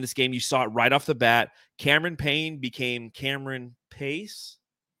 seeing him in this game. You saw it right off the bat. Cameron Payne became Cameron Pace,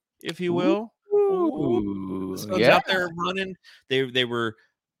 if you will. Ooh, out there running. They were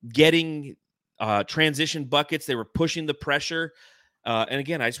getting transition buckets. They were pushing the pressure. And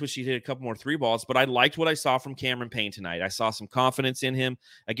again, I just wish he hit a couple more 3 balls, but I liked what I saw from Cameron Payne tonight. I saw some confidence in him.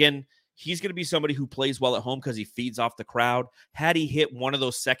 Again, he's going to be somebody who plays well at home because he feeds off the crowd. Had he hit one of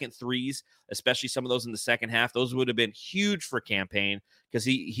those second threes, especially some of those in the second half, those would have been huge for Cam Payne, because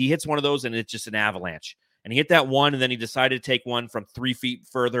he hits one of those and it's just an avalanche. And he hit that one, and then he decided to take one from 3 feet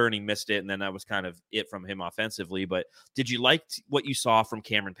further, and he missed it, and then that was kind of it from him offensively. But did you like what you saw from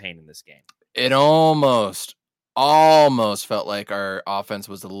Cameron Payne in this game? It almost felt like our offense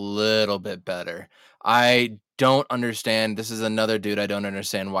was a little bit better. I don't understand. This is another dude I don't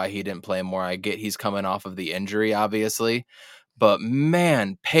understand why he didn't play more. I get he's coming off of the injury, obviously, but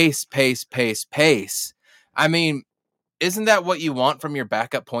man, pace. I mean, isn't that what you want from your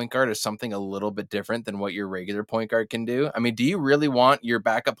backup point guard, or something a little bit different than what your regular point guard can do? I mean, do you really want your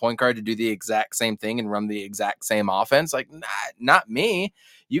backup point guard to do the exact same thing and run the exact same offense? Like, not me.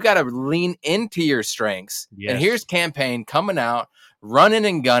 You got to lean into your strengths. Yes. And here's Cam Payne coming out, running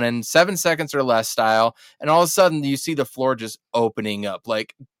and gunning, 7 seconds or less style, and all of a sudden you see the floor just opening up.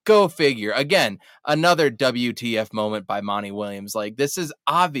 Like, go figure. Again, another WTF moment by Monty Williams. Like, this is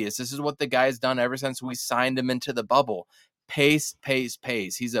obvious. This is what the guy's done ever since we signed him into the bubble. Pace.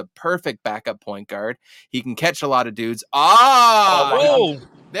 He's a perfect backup point guard. He can catch a lot of dudes. There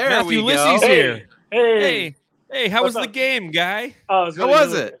Matthew we go. Lissi's here. Hey, how was the game, guy? Oh, it was really how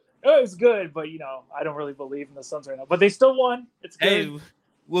was good. it? It was good, but I don't really believe in the Suns right now. But they still won. It's good. Hey,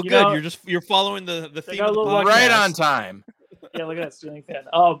 well, good. You're following the theme of the podcast. Right on time. Yeah, look at that Sterling fan.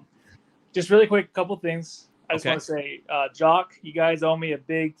 Just really quick, couple things. I just want to say, Jock, you guys owe me a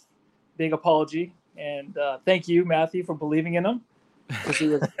big apology, and thank you, Matthew, for believing in him.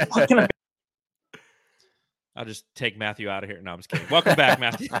 I'll just take Matthew out of here. No, I'm just kidding. Welcome back,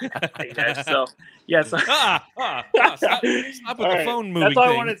 Matthew. Stop with the phone moving. That's all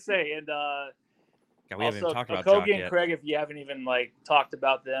I wanted to say. And we haven't even talked about Kogi Jock and yet. Craig, if you haven't even talked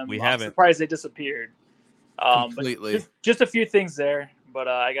about them, We I'm haven't. surprised they disappeared. Completely. Just a few things there, but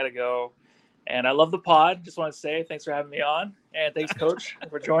I gotta go. And I love the pod. Just want to say thanks for having me on, and thanks, Coach,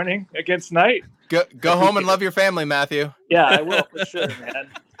 for joining against tonight. Go home and love your family, Matthew. Yeah, I will for sure, man.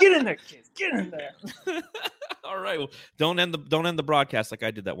 Get in there, kids. Get in there. All right. Well, don't end the broadcast like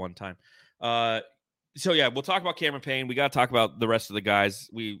I did that one time. So yeah, we'll talk about Cameron Payne. We got to talk about the rest of the guys.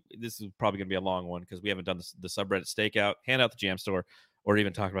 This is probably going to be a long one because we haven't done the subreddit stakeout, hand out the jam store, or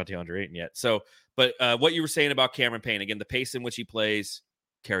even talk about DeAndre Ayton yet. So, but what you were saying about Cameron Payne, again, the pace in which he plays,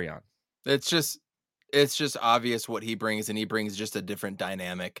 carry on. It's just obvious what he brings, and he brings just a different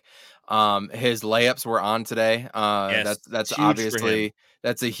dynamic. His layups were on today. Yes, that's obviously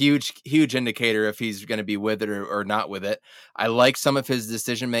that's a huge indicator if he's going to be with it or not with it. I like some of his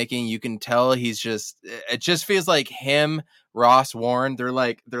decision making. You can tell it just feels like him, Ross, Warren. They're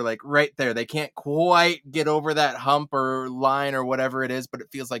like right there. They can't quite get over that hump or line or whatever it is, but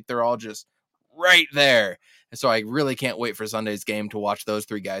it feels like they're all just right there. And so I really can't wait for Sunday's game to watch those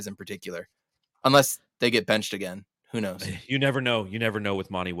 3 guys in particular. Unless they get benched again. Who knows? You never know. You never know with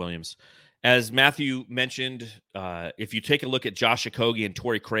Monty Williams. As Matthew mentioned, if you take a look at Josh Okogie and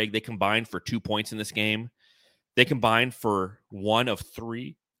Torrey Craig, they combined for 2 points in this game. They combined for 1 of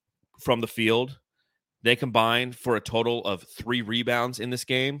 3 from the field. They combined for a total of 3 rebounds in this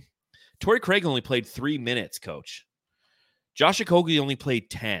game. Torrey Craig only played 3 minutes, Coach. Josh Okogie only played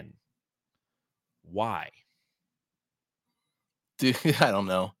 10. Why? Dude, I don't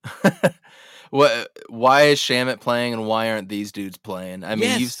know. Why is Shamet playing and why aren't these dudes playing? I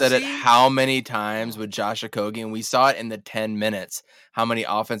mean, you've said it how many times with Josh Okogie, and we saw it in the 10 minutes, how many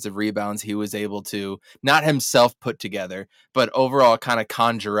offensive rebounds he was able to, not himself put together, but overall kind of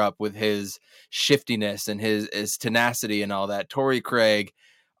conjure up with his shiftiness and his tenacity and all that. Torrey Craig,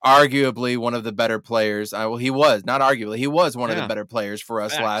 arguably one of the better players. He was one of the better players for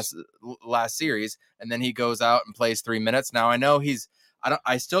us last series. And then he goes out and plays 3 minutes. Now I know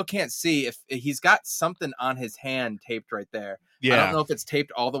I still can't see if he's got something on his hand taped right there. Yeah. I don't know if it's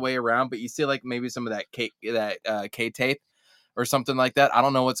taped all the way around, but you see like maybe some of that K tape or something like that. I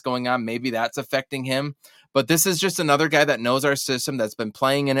don't know what's going on. Maybe that's affecting him. But this is just another guy that knows our system, that's been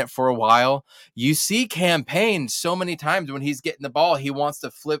playing in it for a while. You see Cam Payne so many times when he's getting the ball, he wants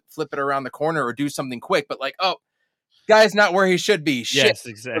to flip it around the corner or do something quick. But guy's not where he should be. Yes,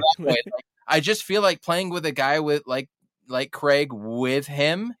 exactly. I just feel like playing with a guy with like Craig with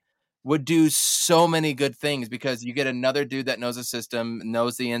him would do so many good things, because you get another dude that knows the system,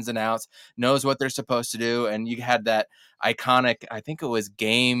 knows the ins and outs, knows what they're supposed to do. And you had that iconic, I think it was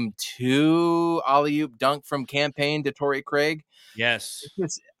game 2 alley-oop dunk from Cam Payne to Torrey Craig. Yes.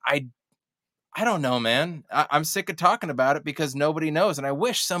 I don't know, man. I'm sick of talking about it because nobody knows. And I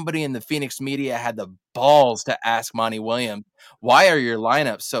wish somebody in the Phoenix media had the balls to ask Monty Williams, why are your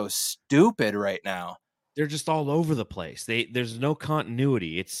lineups so stupid right now? They're just all over the place. There's no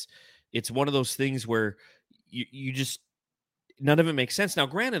continuity. It's one of those things where you just, none of it makes sense. Now,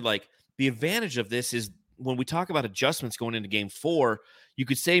 granted, like the advantage of this is when we talk about adjustments going into game 4, you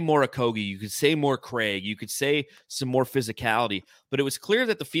could say more Okogie, you could say more Craig, you could say some more physicality, but it was clear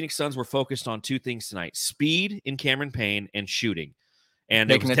that the Phoenix Suns were focused on 2 things tonight: speed in Cameron Payne and shooting. And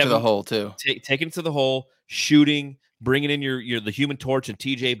taking it to the hole too. Taking it to the hole, shooting, bringing in your the Human Torch and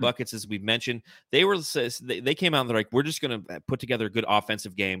TJ buckets, as we've mentioned. They came out and they're like, we're just going to put together a good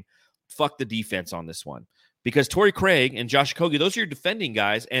offensive game. Fuck the defense on this one. Because Torrey Craig and Josh Okogie, those are your defending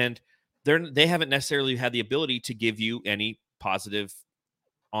guys, and they haven't necessarily had the ability to give you any positive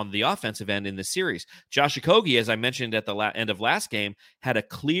on the offensive end in this series. Josh Okogie, as I mentioned at the end of last game, had a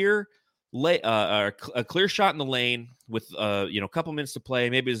clear shot in the lane with a couple minutes to play.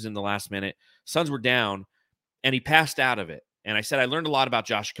 Maybe it was in the last minute. Suns were down, and he passed out of it. And I said I learned a lot about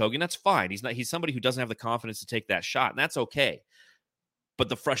Josh Okogie, and that's fine. He's somebody who doesn't have the confidence to take that shot, and that's okay. But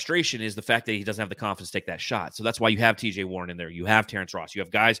the frustration is the fact that he doesn't have the confidence to take that shot. So that's why you have TJ Warren in there. You have Terrence Ross. You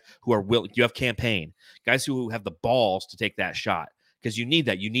have guys who are willing. You have Campaign, guys who have the balls to take that shot, because you need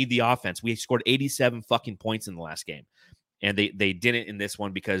that. You need the offense. We scored 87 fucking points in the last game, and they didn't in this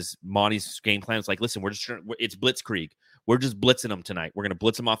one because Monty's game plan is like, listen, it's blitzkrieg. We're just blitzing them tonight. We're going to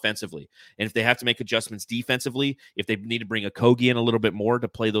blitz them offensively. And if they have to make adjustments defensively, if they need to bring Okogie in a little bit more to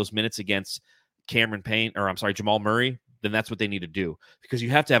play those minutes against Jamal Murray, then that's what they need to do, because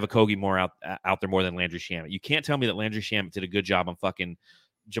you have to have Okogie more out there more than Landry Shamet. You can't tell me that Landry Shamet did a good job on fucking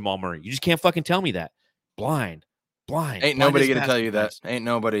Jamal Murray. You just can't fucking tell me that. Blind. Ain't nobody going to tell you that. Ain't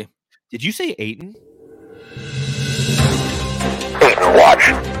nobody. Did you say Ayton? Ayton watch.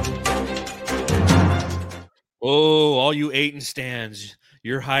 Oh, all you Ayton stands,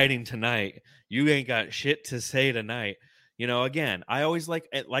 you're hiding tonight. You ain't got shit to say tonight. Again, I always like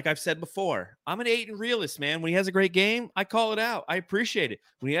I've said before, I'm an Ayton realist, man. When he has a great game, I call it out. I appreciate it.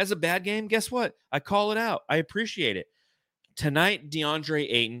 When he has a bad game, guess what? I call it out. I appreciate it. Tonight, DeAndre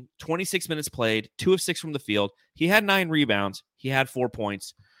Ayton, 26 minutes played, 2 of 6 from the field. He had 9 rebounds. He had 4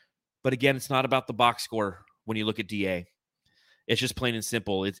 points. But again, it's not about the box score when you look at DA. It's just plain and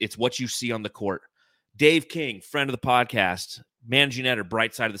simple. It's what you see on the court. Dave King, friend of the podcast, managing editor,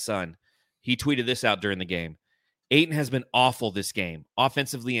 Bright Side of the Sun, he tweeted this out during the game. Ayton has been awful this game,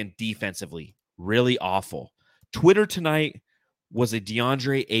 offensively and defensively. Really awful. Twitter tonight was a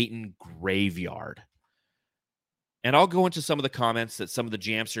DeAndre Ayton graveyard. And I'll go into some of the comments that some of the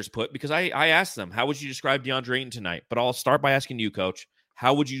Jamsters put, because I asked them, how would you describe DeAndre Ayton tonight? But I'll start by asking you, Coach,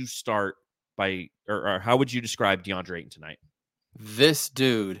 how would you how would you describe DeAndre Ayton tonight? This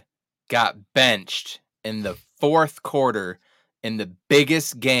dude got benched in the 4th quarter in the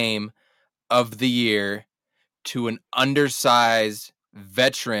biggest game of the year to an undersized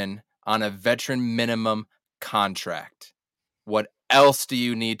veteran on a veteran minimum contract. What else do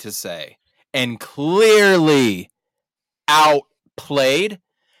you need to say? And clearly outplayed,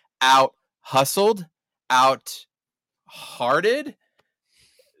 out-hustled, out-hearted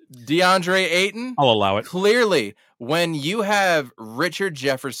DeAndre Ayton. I'll allow it. Clearly, when you have Richard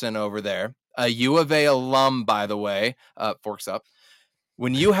Jefferson over there, a U of A alum, by the way, forks up.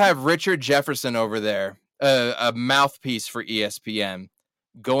 When you have Richard Jefferson over there, a mouthpiece for ESPN,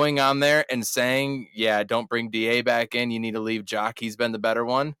 going on there and saying, yeah, don't bring DA back in. You need to leave Jock. He's been the better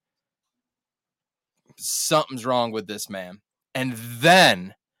one. Something's wrong with this man. And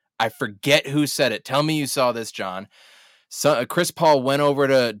then I forget who said it. Tell me you saw this, John. So Chris Paul went over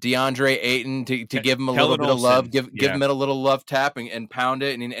to DeAndre Ayton to give him a little bit of love, give him a little love tap and pound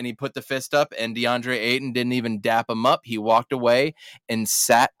it. And he put the fist up, and DeAndre Ayton didn't even dap him up. He walked away and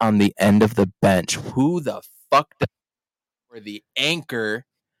sat on the end of the bench. Who the fuck were the anchor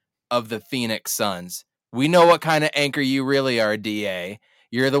of the Phoenix Suns? We know what kind of anchor you really are, DA.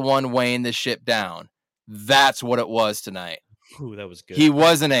 You're the one weighing the ship down. That's what it was tonight. Ooh, that was good. He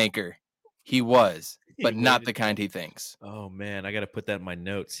was an anchor. He was. But not the kind he thinks. Oh, man. I got to put that in my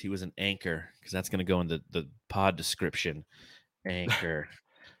notes. He was an anchor, because that's going to go in the pod description. Anchor.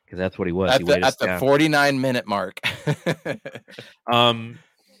 Because that's what he was. At the 49-minute mark.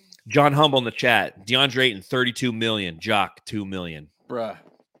 John Humble in the chat. DeAndre Ayton, $32 million. Jock, $2 million. Bruh.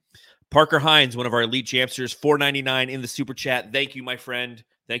 Parker Hines, one of our elite Jamsters, $4.99 in the super chat. Thank you, my friend.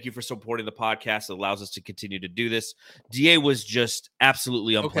 Thank you for supporting the podcast. It allows us to continue to do this. DA was just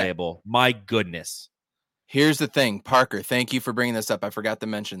absolutely unplayable. Okay. My goodness. Here's the thing, Parker, thank you for bringing this up. I forgot to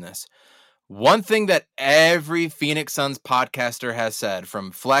mention this. One thing that every Phoenix Suns podcaster has said,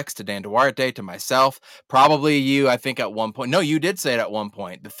 from Flex to Dan Duarte to myself, probably you, I think at one point. No, you did say it at one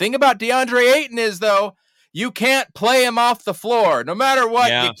point. The thing about DeAndre Ayton is, though, you can't play him off the floor. No matter what,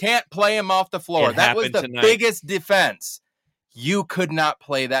 you can't play him off the floor. That was the biggest defense. You could not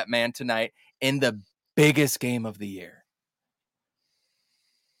play that man tonight in the biggest game of the year.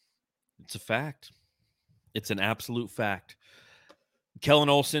 It's a fact. It's an absolute fact. Kellen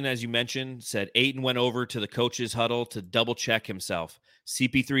Olson, as you mentioned, said Ayton went over to the coach's huddle to double check himself.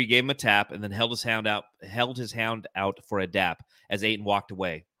 CP3 gave him a tap and then held his hand out for a dap as Ayton walked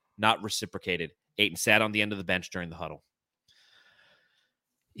away. Not reciprocated. Ayton sat on the end of the bench during the huddle.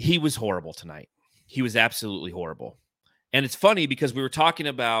 He was horrible tonight. He was absolutely horrible. And it's funny because we were talking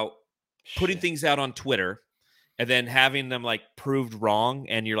about putting things out on Twitter and then having them like proved wrong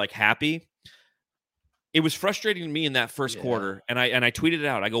and you're like happy. It was frustrating to me in that first quarter, and I tweeted it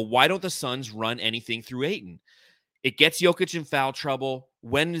out. I go, why don't the Suns run anything through Ayton? It gets Jokic in foul trouble.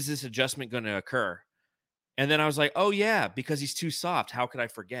 When is this adjustment going to occur? And then I was like, oh, yeah, because he's too soft. How could I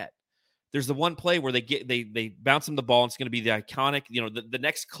forget? There's the one play where they bounce him the ball, and it's going to be the iconic, the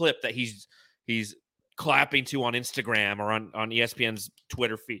next clip that he's clapping to on Instagram or on ESPN's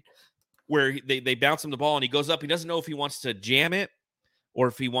Twitter feed, where they bounce him the ball, and he goes up. He doesn't know if he wants to jam it or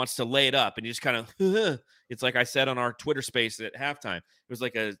if he wants to lay it up, and he just kind of, it's like I said on our Twitter space at halftime. It was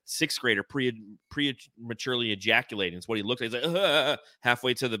like a sixth grader prematurely ejaculating. It's what he looked like. He's like,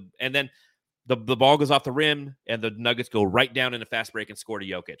 halfway to and then the ball goes off the rim, and the Nuggets go right down in a fast break and score to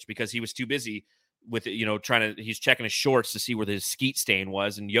Jokic because he was too busy with it, he's checking his shorts to see where his skeet stain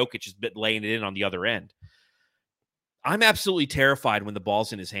was, and Jokic is laying it in on the other end. I'm absolutely terrified when the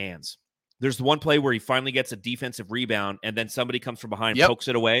ball's in his hands. There's the one play where he finally gets a defensive rebound, and then somebody comes from behind, pokes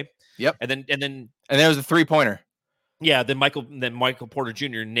it away. Yep. And then there was a 3-pointer. Yeah. Then Michael Porter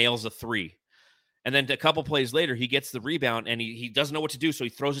Jr. nails a 3. And then a couple plays later, he gets the rebound and he doesn't know what to do. So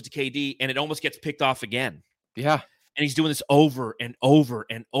he throws it to KD and it almost gets picked off again. Yeah. And he's doing this over and over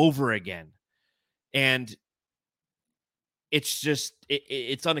and over again. And it's just,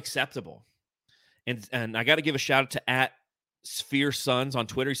 it's unacceptable. And I got to give a shout out to @Sphere Suns on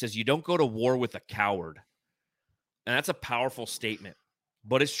Twitter. He says, you don't go to war with a coward. And that's a powerful statement,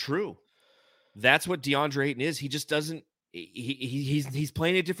 but it's true. That's what DeAndre Ayton is. He just doesn't, he's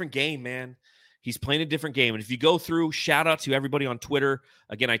playing a different game, man. He's playing a different game. And if you go through, shout out to everybody on Twitter.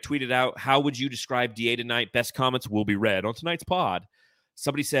 Again, I tweeted out, how would you describe DA tonight? Best comments will be read on tonight's pod.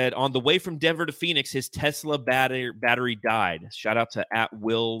 Somebody said, on the way from Denver to Phoenix, his Tesla battery died. Shout out to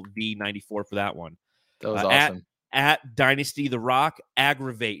 @WillV94 for that one. That was awesome. At Dynasty The Rock,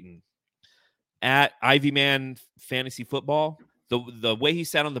 aggravating. At Ivy Man Fantasy Football, the way he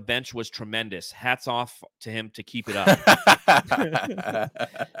sat on the bench was tremendous. Hats off to him to keep it up.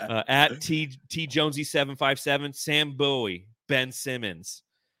 At T Jonesy 757, Sam Bowie, Ben Simmons.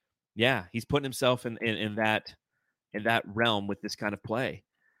 Yeah, he's putting himself in that realm with this kind of play.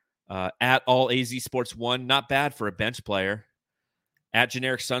 At All AZ Sports 1, not bad for a bench player. At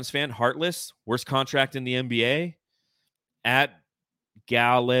Generic Suns fan, Heartless, worst contract in the NBA. At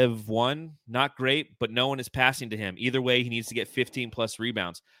Galev1, not great, but no one is passing to him. Either way, he needs to get 15 plus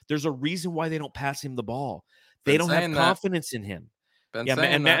rebounds. There's a reason why they don't pass him the ball. They don't have confidence in him.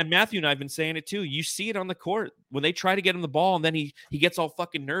 And Matthew and I have been saying it too. You see it on the court when they try to get him the ball, and then he gets all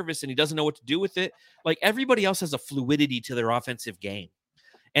fucking nervous and he doesn't know what to do with it. Like everybody else has a fluidity to their offensive game.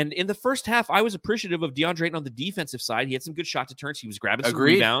 And in the first half, I was appreciative of DeAndre Ayton on the defensive side. He had some good shot to turns. He was grabbing some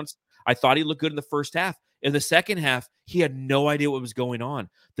rebounds. I thought he looked good in the first half. In the second half, he had no idea what was going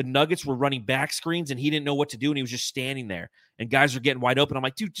on. The Nuggets were running back screens, and he didn't know what to do, and he was just standing there. And guys were getting wide open. I'm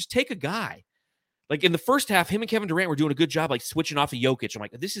like, dude, just take a guy. Like in the first half, him and Kevin Durant were doing a good job, like switching off of Jokic. I'm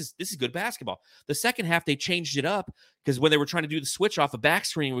like, this is good basketball. The second half, they changed it up because when they were trying to do the switch off, a back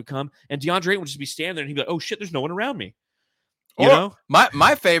screen would come, and DeAndre Ayton would just be standing there, and he'd be like, oh shit, there's no one around me. You know?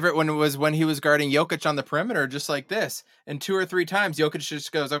 My favorite one was when he was guarding Jokic on the perimeter, just like this. And 2 or 3 times, Jokic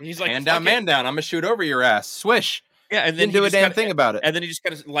just goes, he's like, man down. I'm going to shoot over your ass. Swish. Yeah, and then didn't do a damn thing about it. And then he just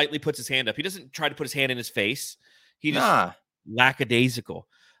kind of lightly puts his hand up. He doesn't try to put his hand in his face. He just lackadaisical.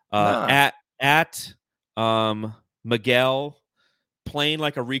 At Miguel, playing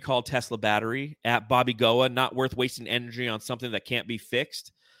like a recalled Tesla battery. At Bobby Goa, not worth wasting energy on something that can't be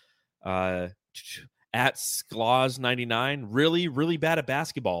fixed. At Skloz99, really, really bad at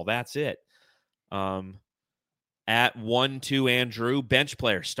basketball. That's it. At 1-2 Andrew, bench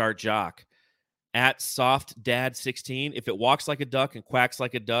player, start Jock. At Soft Dad 16, if it walks like a duck and quacks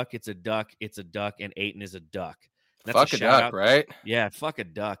like a duck, it's a duck, and Ayton is a duck. That's fuck a duck, right? Yeah, fuck a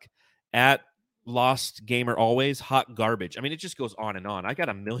duck. At lost gamer always, hot garbage. I mean, it just goes on and on. I got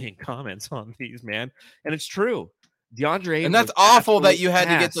a million comments on these, man, and it's true. DeAndre Ayton, and that's awful that you had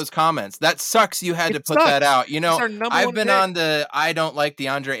to get those comments. That sucks. You had to put that out. You know, I've been on the I don't like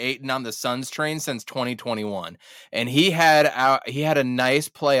DeAndre Ayton on the Suns train since 2021, and he had a nice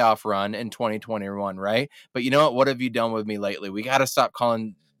playoff run in 2021, right? But you know what? What have you done with me lately? We got to stop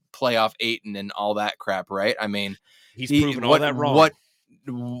calling playoff Ayton and all that crap, right? I mean, he's proven all that wrong.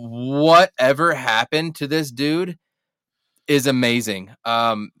 Whatever happened to this dude is amazing.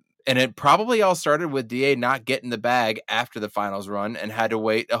 And it probably all started with DA not getting the bag after the finals run and had to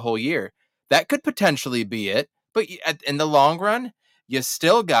wait a whole year. That could potentially be it. But in the long run, you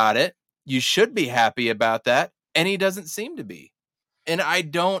still got it. You should be happy about that. And he doesn't seem to be. And I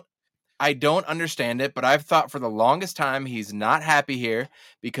don't understand it, but I've thought for the longest time he's not happy here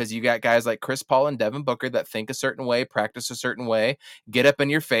because you got guys like Chris Paul and Devin Booker that think a certain way, practice a certain way, get up in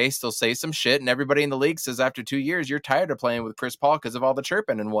your face, they'll say some shit, and everybody in the league says after 2 years, you're tired of playing with Chris Paul because of all the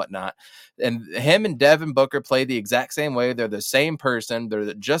chirping and whatnot. And him and Devin Booker play the exact same way. They're the same person.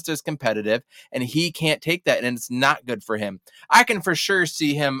 They're just as competitive, and he can't take that, and it's not good for him. I can for sure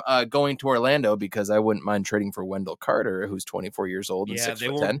see him going to Orlando because I wouldn't mind trading for Wendell Carter, who's 24 years old and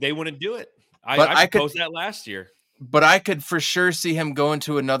 6'10". They wouldn't do it. I proposed that last year. But I could for sure see him going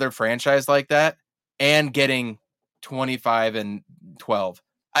to another franchise like that and getting 25 and 12.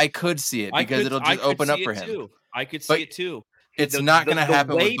 I could see it because it'll just open up for him. I could see it too. It's not going to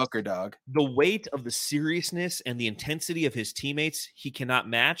happen with Booker, dog. The weight of the seriousness and the intensity of his teammates, he cannot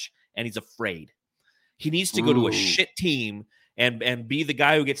match, and he's afraid. He needs to go to a shit team and be the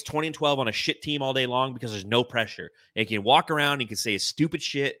guy who gets 20 and 12 on a shit team all day long because there's no pressure. And he can walk around, he can say his stupid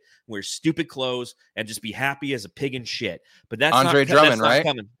shit, wear stupid clothes, and just be happy as a pig in shit. But that's Andre Drummond, right?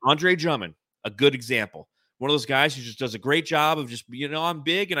 Coming. Andre Drummond, a good example. One of those guys who just does a great job of just, I'm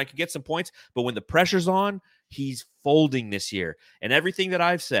big and I can get some points. But when the pressure's on, he's folding this year. And everything that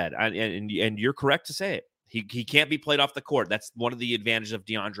I've said, and you're correct to say it, he can't be played off the court. That's one of the advantages of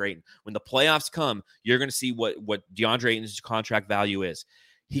DeAndre Ayton. When the playoffs come, you're going to see what DeAndre Ayton's contract value is.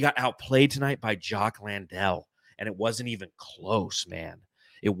 He got outplayed tonight by Jock Landale, and it wasn't even close, man.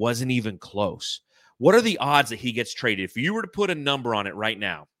 It wasn't even close. What are the odds that he gets traded? If you were to put a number on it right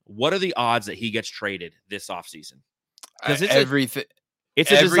now, what are the odds that he gets traded this offseason? Because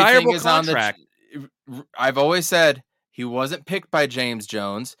it's a desirable contract. I've always said he wasn't picked by James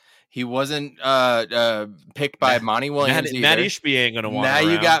Jones. He wasn't picked by Monty Williams. Matt Ishbia ain't going to want. Now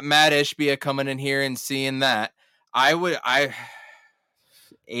you got Matt Ishbia coming in here and seeing that. 85%,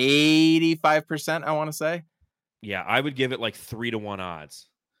 I want to say. Yeah, I would give it like 3-1 odds.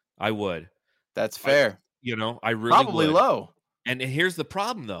 I would. That's fair. I really probably would. Low. And here's the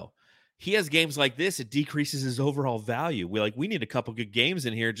problem, though. He has games like this, it decreases his overall value. We need a couple good games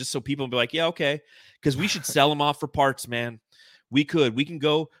in here just so people will be like, yeah, okay. Because we should sell him off for parts, man. We can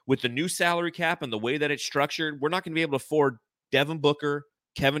go with the new salary cap and the way that it's structured. We're not going to be able to afford Devin Booker,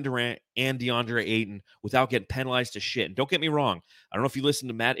 Kevin Durant, and DeAndre Ayton without getting penalized to shit. And don't get me wrong. I don't know if you listened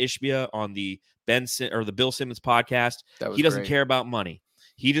to Matt Ishbia on the Bill Simmons podcast. He doesn't care about money.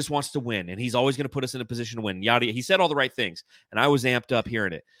 He just wants to win, and he's always going to put us in a position to win. Yada. He said all the right things, and I was amped up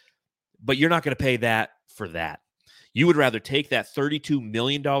hearing it. But you're not going to pay that for that. You would rather take that $32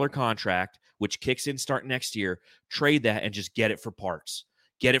 million contract, which kicks in starting next year, trade that, and just get it for parts.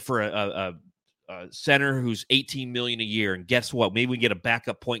 Get it for a center who's $18 million a year, and guess what? Maybe we can get a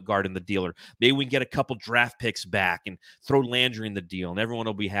backup point guard in the deal, or maybe we can get a couple draft picks back and throw Landry in the deal, and everyone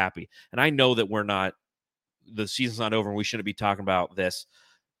will be happy. And I know that the season's not over, and we shouldn't be talking about this.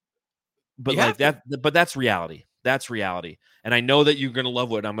 But but that's reality. That's reality. And I know that you're going to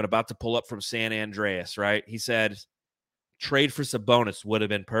love what I'm about to pull up from San Andreas, right? He said, trade for Sabonis would have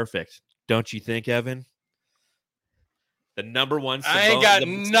been perfect. Don't you think, Evan? The number one Sabonis. I ain't got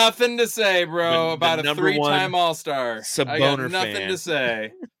nothing to say, bro, about a 3-time All-Star. Sabonis I got nothing to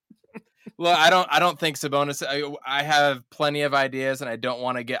say. Look, I don't think Sabonis. I have plenty of ideas, and I don't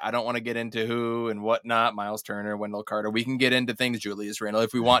want to get into who and whatnot. Miles Turner, Wendell Carter. We can get into things, Julius Randle,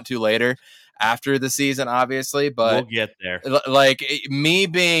 if we want to later after the season, obviously. But we'll get there. Like me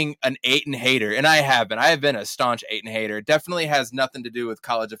being an Ayton hater, and I have been a staunch Ayton hater. It definitely has nothing to do with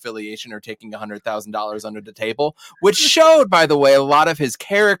college affiliation or taking $100,000 under the table, which showed, by the way, a lot of his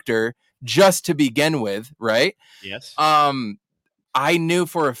character just to begin with, right? Yes. I knew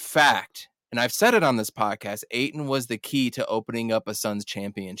for a fact, and I've said it on this podcast, Ayton was the key to opening up a Suns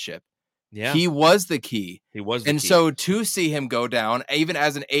championship. Yeah, he was the key. he was. And so to see him go down, even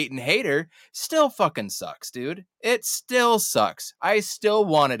as an Ayton hater, still fucking sucks, dude. It still sucks. I still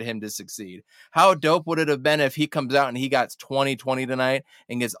wanted him to succeed. How dope would it have been if he comes out and he got 20-20 tonight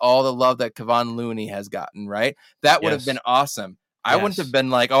and gets all the love that Kevon Looney has gotten, right? That would have been awesome. I wouldn't have been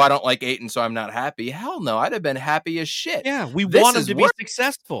like, oh, I don't like Ayton, so I'm not happy. Hell no, I'd have been happy as shit. Yeah, we want him to be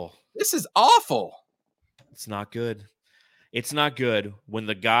successful. This is awful. It's not good. It's not good when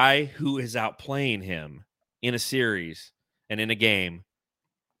the guy who is outplaying him in a series and in a game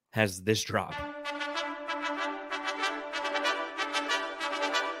has this drop.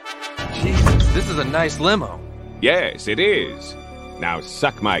 Jesus, this is a nice limo. Yes, it is. Now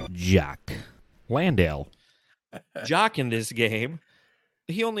suck my Jock Landale. Jock in this game,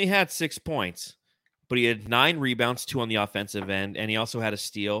 he only had 6 points, but he had 9 rebounds, 2 on the offensive end, and he also had a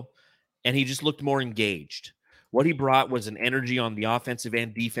steal, and he just looked more engaged. What he brought was an energy on the offensive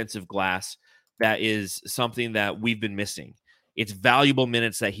and defensive glass that is something that we've been missing. It's valuable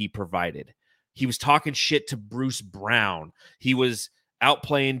minutes that he provided. He was talking shit to Bruce Brown. He was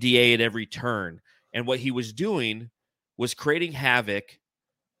outplaying DA at every turn. And what he was doing was creating havoc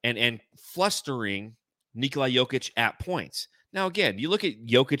and flustering Nikola Jokic at points. Now, again, you look at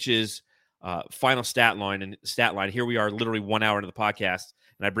Jokic's final stat line. Here we are literally 1 hour into the podcast.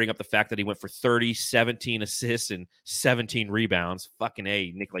 And I bring up the fact that he went for 30, 17 assists, and 17 rebounds. Fucking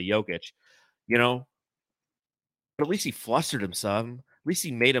A, Nikola Jokic. You know? But at least he flustered him some. At least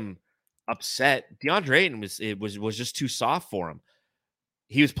he made him upset. DeAndre Ayton was just too soft for him.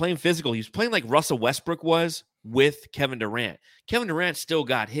 He was playing physical. He was playing like Russell Westbrook was with Kevin Durant. Kevin Durant still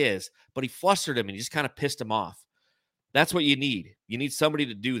got his, but he flustered him and he just kind of pissed him off. That's what you need. You need somebody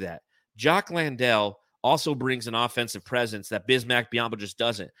to do that. Jock Landale also brings an offensive presence that Bismack Biyombo just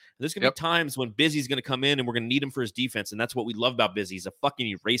doesn't. And there's going to be times when Busy's going to come in and we're going to need him for his defense, and that's what we love about Busy. He's a fucking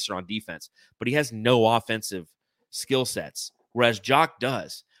eraser on defense, but he has no offensive skill sets, whereas Jock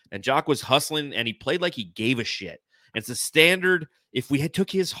does. And Jock was hustling, and he played like he gave a shit. And it's a standard. If we had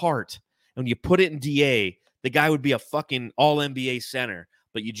took his heart and you put it in DA, the guy would be a fucking all-NBA center,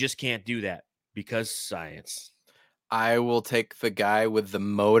 but you just can't do that because science. I will take the guy with the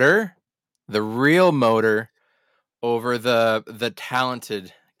motor, the real motor, over the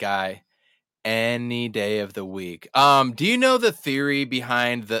talented guy any day of the week. Do you know the theory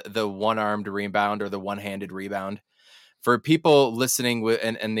behind the one-armed rebound or the one-handed rebound? For people listening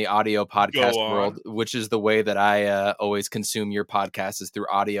in the audio podcast world, which is the way that I always consume your podcast, is through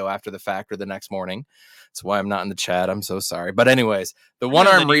audio after the fact or the next morning. That's why I'm not in the chat. I'm so sorry. But anyways, the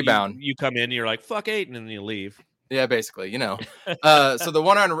one-arm rebound. You come in, you're like, fuck Ayton, and then you leave. Yeah, basically, you know. So the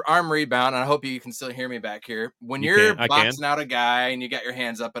one-arm rebound, and I hope you can still hear me back here. When you're boxing out a guy and you got your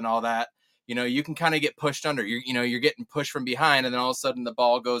hands up and all that, you know, you can kind of get pushed under. You're getting pushed from behind, and then all of a sudden the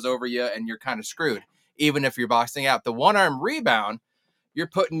ball goes over you, and you're kind of screwed. Even if you're boxing out, the one-arm rebound, you're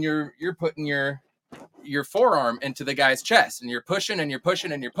putting your forearm into the guy's chest, and you're pushing and you're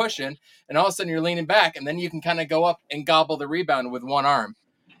pushing and you're pushing, and all of a sudden you're leaning back, and then you can kind of go up and gobble the rebound with one arm.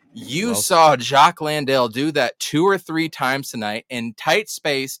 You saw Jock Landale do that 2 or 3 times tonight in tight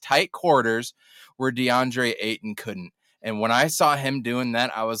space, tight quarters, where DeAndre Ayton couldn't. And when I saw him doing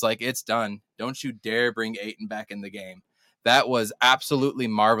that, I was like, it's done. Don't you dare bring Ayton back in the game. That was absolutely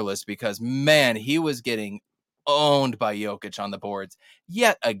marvelous because, man, he was getting owned by Jokic on the boards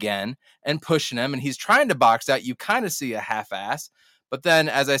yet again and pushing him. And he's trying to box out. You kind of see a half-ass. But then,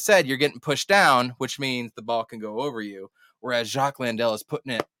 as I said, you're getting pushed down, which means the ball can go over you. Whereas Jock Landale is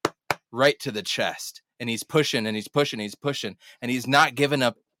putting it right to the chest. And he's pushing and he's pushing, he's pushing. And he's not giving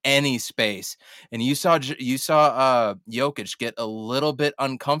up any space. And you saw Jokic get a little bit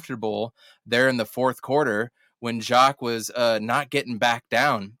uncomfortable there in the fourth quarter when Jock was not getting back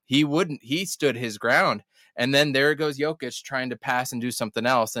down. He stood his ground. And then there goes Jokic trying to pass and do something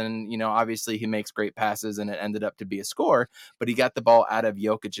else. And, you know, obviously he makes great passes and it ended up to be a score, but he got the ball out of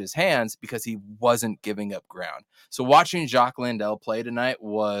Jokic's hands because he wasn't giving up ground. So watching Jock Landale play tonight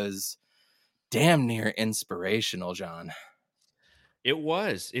was damn near inspirational, John. It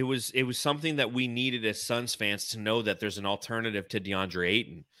was something that we needed as Suns fans to know that there's an alternative to DeAndre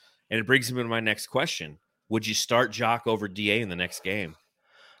Ayton. And it brings me to my next question. Would you start Jock over DA in the next game?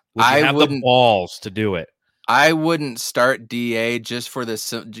 Would you have the balls to do it? I wouldn't start DA just for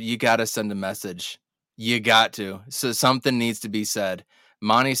this. You got to send a message. You got to. So something needs to be said.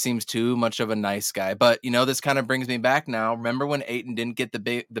 Monty seems too much of a nice guy. But, you know, this kind of brings me back now. Remember when Ayton didn't get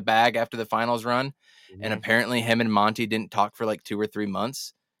the bag after the finals run? Mm-hmm. And apparently him and Monty didn't talk for like 2 or 3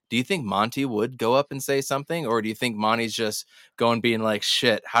 months. Do you think Monty would go up and say something? Or do you think Monty's just going being like,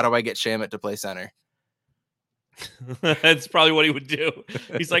 shit, how do I get Shamet to play center? That's probably what he would do.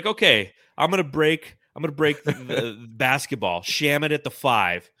 He's like, okay, I'm gonna break the basketball, sham it at the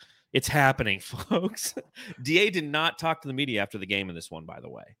 5. It's happening, folks. Da did not talk to the media after the game in this one, by the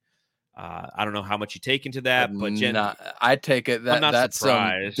way. I don't know how much you take into that, but I take it that's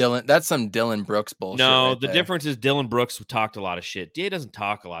surprised. some Dylan Brooks bullshit. No, right the there. difference is Dylan Brooks talked a lot of shit. Da doesn't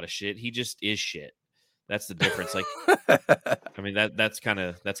talk a lot of shit. He just is shit. That's the difference. Like, I mean, that's kind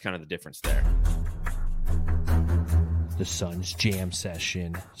of the difference there. The Suns Jam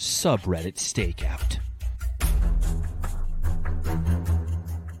Session subreddit stakeout.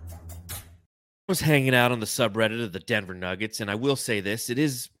 I was hanging out on the subreddit of the Denver Nuggets, and I will say this, it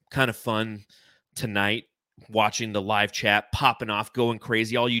is kind of fun tonight watching the live chat popping off, going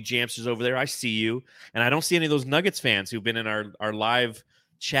crazy. All you Jamsters over there, I see you. And I don't see any of those Nuggets fans who've been in our live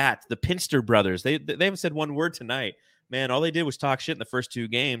chat. The Pinster brothers, they haven't said one word tonight. Man, all they did was talk shit in the first 2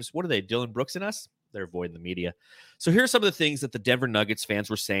 games. What are they, Dylan Brooks and us? They're avoiding the media. So here are some of the things that the Denver Nuggets fans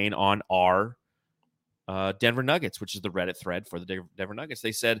were saying on our Denver Nuggets, which is the Reddit thread for the Denver Nuggets.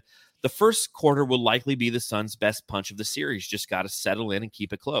 They said, the first quarter will likely be the Suns' best punch of the series. Just got to settle in and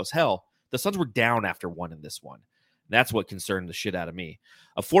keep it close. Hell, the Suns were down after 1 in this one. That's what concerned the shit out of me.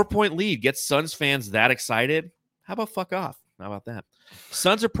 A 4-point lead gets Suns fans that excited? How about fuck off? How about that?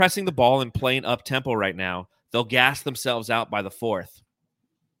 Suns are pressing the ball and playing up-tempo right now. They'll gas themselves out by the 4th.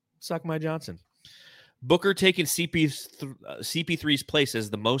 Suck my Johnson. Booker taking CP3's place as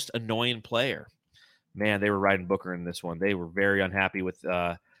the most annoying player. Man, they were riding Booker in this one. They were very unhappy with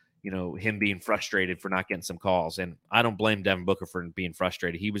him being frustrated for not getting some calls. And I don't blame Devin Booker for being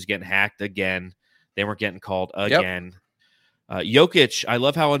frustrated. He was getting hacked again. They weren't getting called again. Yep. Jokic, I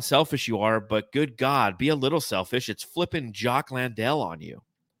love how unselfish you are, but good God, be a little selfish. It's flipping Jock Landale on you,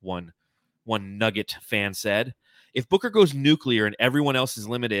 one Nugget fan said. If Booker goes nuclear and everyone else is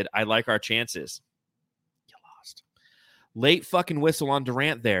limited, I like our chances. You lost. Late fucking whistle on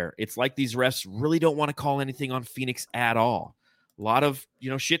Durant there. It's like these refs really don't want to call anything on Phoenix at all. A lot of,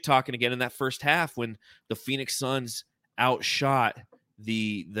 shit talking again in that first half when the Phoenix Suns outshot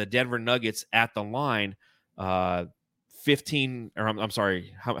the Denver Nuggets at the line. 15, or I'm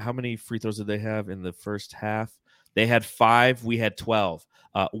sorry, how many free throws did they have in the first half? They had 5, we had 12.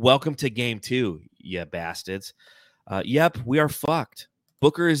 Welcome to game 2, you bastards. Yep, we are fucked.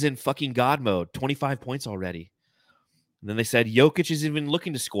 Booker is in fucking God mode, 25 points already. And then they said, Jokic is even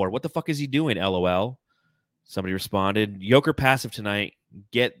looking to score. What the fuck is he doing, LOL? Somebody responded, Joker passive tonight.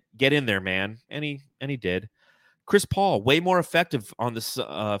 Get in there, man. And he did. Chris Paul, way more effective on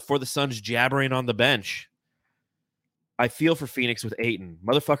the for the Suns jabbering on the bench. I feel for Phoenix with Ayton.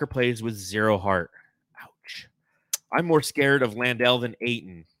 Motherfucker plays with 0 heart. Ouch. I'm more scared of Landale than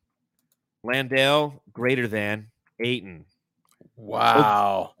Ayton. Landale greater than Ayton.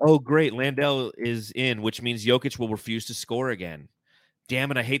 Wow. Oh, great. Landale is in, which means Jokic will refuse to score again. Damn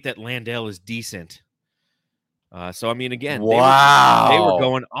it, I hate that Landale is decent. So, I mean, again, wow. They were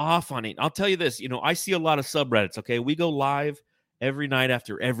going off on it. I'll tell you this. I see a lot of subreddits, okay? We go live every night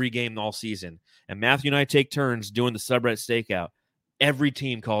after every game all season. And Matthew and I take turns doing the subreddit stakeout. Every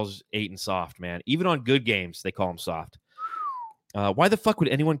team calls Ayton soft, man. Even on good games, they call him soft. Why the fuck would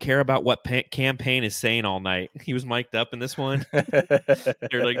anyone care about what Campaign is saying all night? He was mic'd up in this one.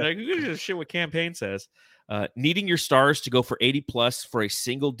 They're like, who gives a shit what Campaign says? Needing your stars to go for 80+ for a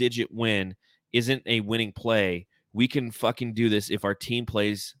single-digit win isn't a winning play. We can fucking do this if our team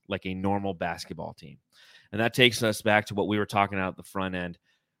plays like a normal basketball team. And that takes us back to what we were talking about at the front end.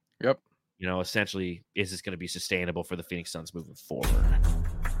 Yep. Essentially, is this going to be sustainable for the Phoenix Suns moving forward?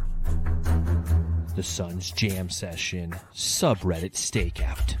 The Suns Jam Session subreddit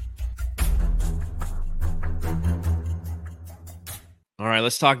stakeout. All right,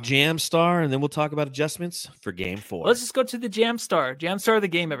 let's talk Jamstar, and then we'll talk about adjustments for Game 4. Let's just go to the Jamstar. Jamstar of the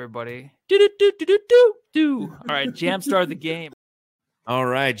game, everybody. Do. All right, Jamstar of the game. All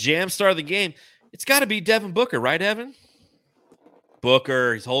right, Jamstar of the game. It's got to be Devin Booker, right, Evan?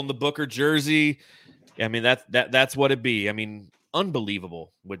 Booker, he's holding the Booker jersey. I mean, that's what it'd be. I mean,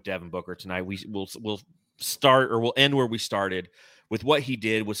 unbelievable with Devin Booker tonight. We'll start, or we'll end where we started with what he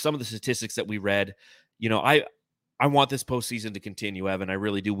did, with some of the statistics that we read. I want this postseason to continue, Evan. I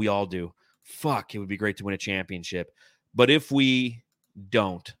really do. We all do. Fuck, it would be great to win a championship. But if we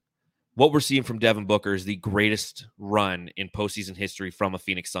don't, what we're seeing from Devin Booker is the greatest run in postseason history from a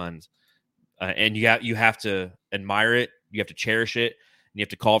Phoenix Suns. And you have to admire it. You have to cherish it. And you have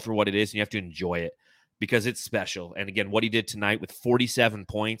to call it for what it is. And you have to enjoy it because it's special. And again, what he did tonight with 47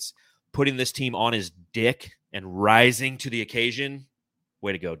 points, putting this team on his dick and rising to the occasion.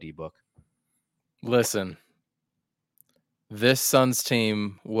 Way to go, D-Book. Listen. This Suns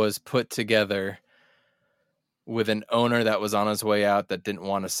team was put together with an owner that was on his way out that didn't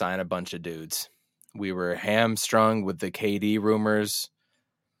want to sign a bunch of dudes. We were hamstrung with the KD rumors.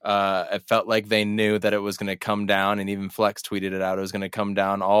 It felt like they knew that it was going to come down, and even Flex tweeted it out. It was going to come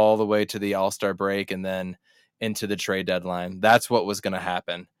down all the way to the All-Star break and then into the trade deadline. That's what was going to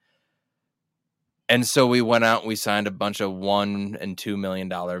happen. And so we went out and we signed a bunch of $1 and $2 million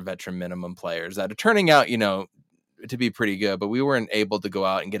veteran minimum players that are turning out, to be pretty good, but we weren't able to go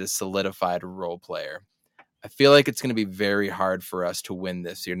out and get a solidified role player. I feel like it's going to be very hard for us to win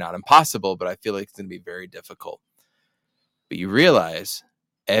this year. Not impossible, but I feel like it's going to be very difficult. But you realize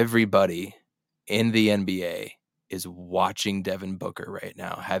everybody in the NBA is watching Devin Booker right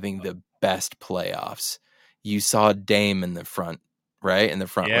now, having the best playoffs. You saw Dame in the front, right? In the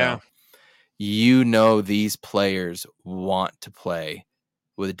front row. These players want to play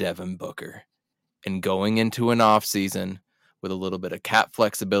with Devin Booker. And going into an offseason with a little bit of cap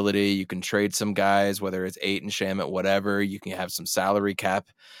flexibility, you can trade some guys, whether it's Ayton, Shamet, whatever. You can have some salary cap.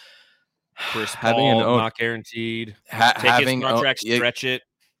 Chris Paul, not guaranteed. Take his contract, stretch it.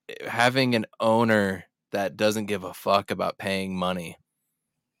 Having an owner that doesn't give a fuck about paying money.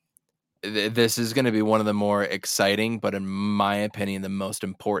 This is going to be one of the more exciting, but in my opinion, the most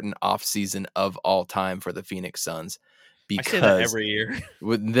important offseason of all time for the Phoenix Suns. Because I say that every year.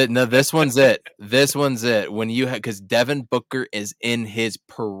 This one's it. This one's it. When because Devin Booker is in his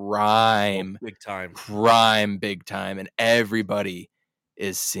prime, big time, and everybody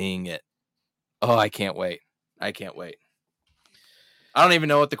is seeing it. Oh, I can't wait. I don't even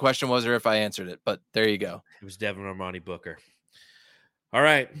know what the question was or if I answered it, but there you go. It was Devin Armani Booker. All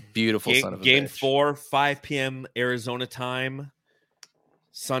right. Beautiful son of a Game bitch. 4, 5 p.m. Arizona time,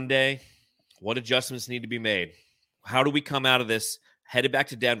 Sunday. What adjustments need to be made? How do we come out of this, headed back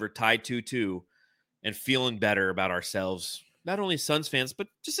to Denver, tied 2-2, and feeling better about ourselves? Not only Suns fans, but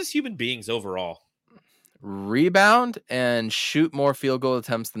just as human beings overall. Rebound and shoot more field goal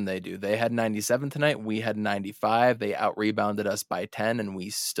attempts than they do. They had 97 tonight. We had 95. They out-rebounded us by 10, and we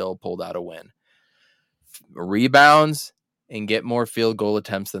still pulled out a win. Rebounds and get more field goal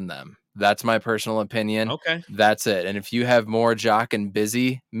attempts than them. That's my personal opinion. Okay. That's it. And if you have more Jock and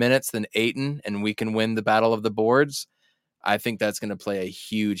Busy minutes than Ayton and we can win the battle of the boards, I think that's going to play a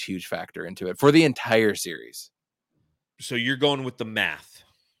huge, huge factor into it for the entire series. So you're going with the math.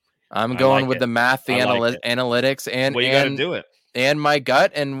 I'm going with the math, the analytics, and you got to do it. And my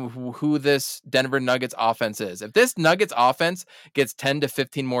gut and who this Denver Nuggets offense is. If this Nuggets offense gets 10 to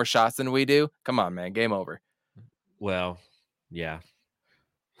 15 more shots than we do, come on, man, game over. Well, yeah.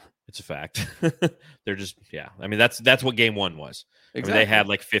 It's a fact. They're just, yeah. I mean, that's what game 1 was. Exactly. I mean, they had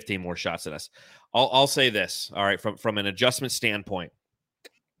like 15 more shots than us. I'll say this. All right, from an adjustment standpoint,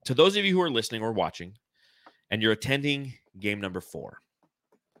 to those of you who are listening or watching, and you're attending game number 4,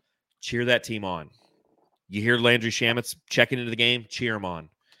 cheer that team on. You hear Landry Shamet's checking into the game, cheer him on.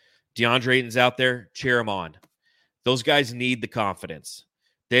 DeAndre Ayton's out there, cheer him on. Those guys need the confidence.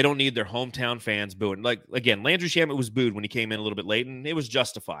 They don't need their hometown fans booing. Like, again, Landry Shamet was booed when he came in a little bit late, and it was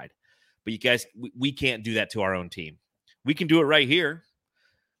justified. But you guys, we can't do that to our own team. We can do it right here.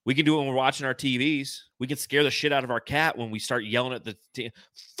 We can do it when we're watching our TVs. We can scare the shit out of our cat when we start yelling at the team.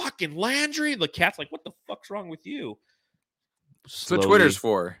 Fucking Landry. The cat's like, what the fuck's wrong with you? That's what Twitter's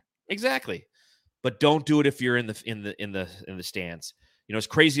for. Exactly. But don't do it if you're in the stands. You know, as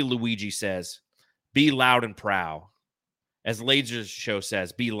Crazy Luigi says, be loud and proud. As Laser's show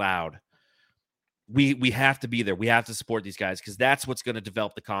says, be loud. We have to be there. We have to support these guys because that's what's going to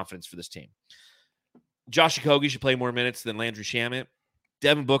develop the confidence for this team. Josh Okogie should play more minutes than Landry Shamet.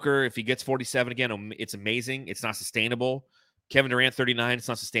 Devin Booker, if he gets 47 again, it's amazing. It's not sustainable. Kevin Durant, 39, it's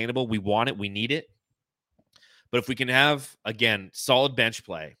not sustainable. We want it. We need it. But if we can have, again, solid bench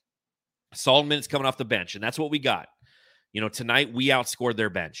play, solid minutes coming off the bench, and that's what we got. You know, tonight we outscored their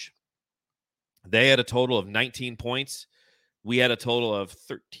bench. They had a total of 19 points. We had a total of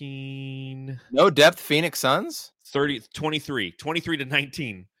 13. No depth, Phoenix Suns? 23 to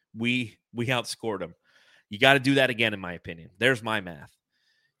 19. We outscored them. You got to do that again, in my opinion. There's my math.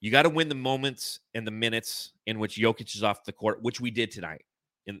 You got to win the moments and the minutes in which Jokic is off the court, which we did tonight.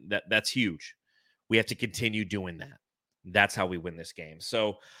 And that's huge. We have to continue doing that. That's how we win this game.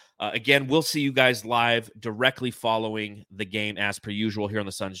 So, again, we'll see you guys live directly following the game as per usual here on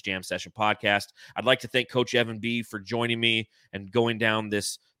the Suns Jam Session podcast. I'd like to thank Coach Evan B. for joining me and going down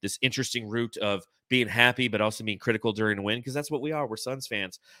this interesting route of being happy but also being critical during a win because that's what we are. We're Suns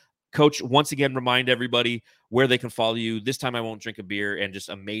fans. Coach, once again, remind everybody where they can follow you. This time I won't drink a beer and just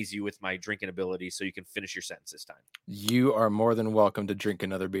amaze you with my drinking ability so you can finish your sentence this time. You are more than welcome to drink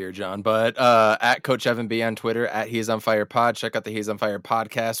another beer, John. But at Coach Evan B on Twitter, at He's on Fire Pod. Check out the He's on Fire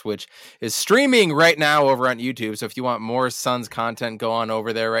podcast, which is streaming right now over on YouTube. So if you want more Suns content, go on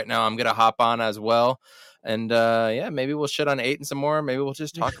over there right now. I'm going to hop on as well. And maybe we'll shit on Ayton some more. Maybe we'll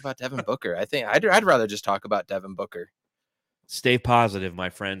just talk about Devin Booker. I think I'd rather just talk about Devin Booker. Stay positive, my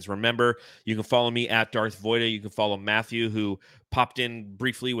friends. Remember, you can follow me at Darth Voida. You can follow Matthew, who popped in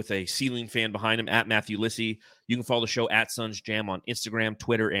briefly with a ceiling fan behind him, at Matthew Lissy. You can follow the show at Suns Jam on Instagram,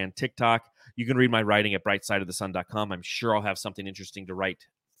 Twitter, and TikTok. You can read my writing at brightsideofthesun.com. I'm sure I'll have something interesting to write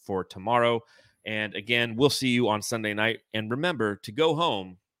for tomorrow. And again, we'll see you on Sunday night. And remember to go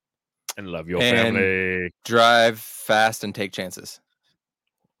home and love your family. Drive fast and take chances.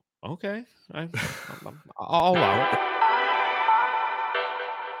 Okay. I'll allow it.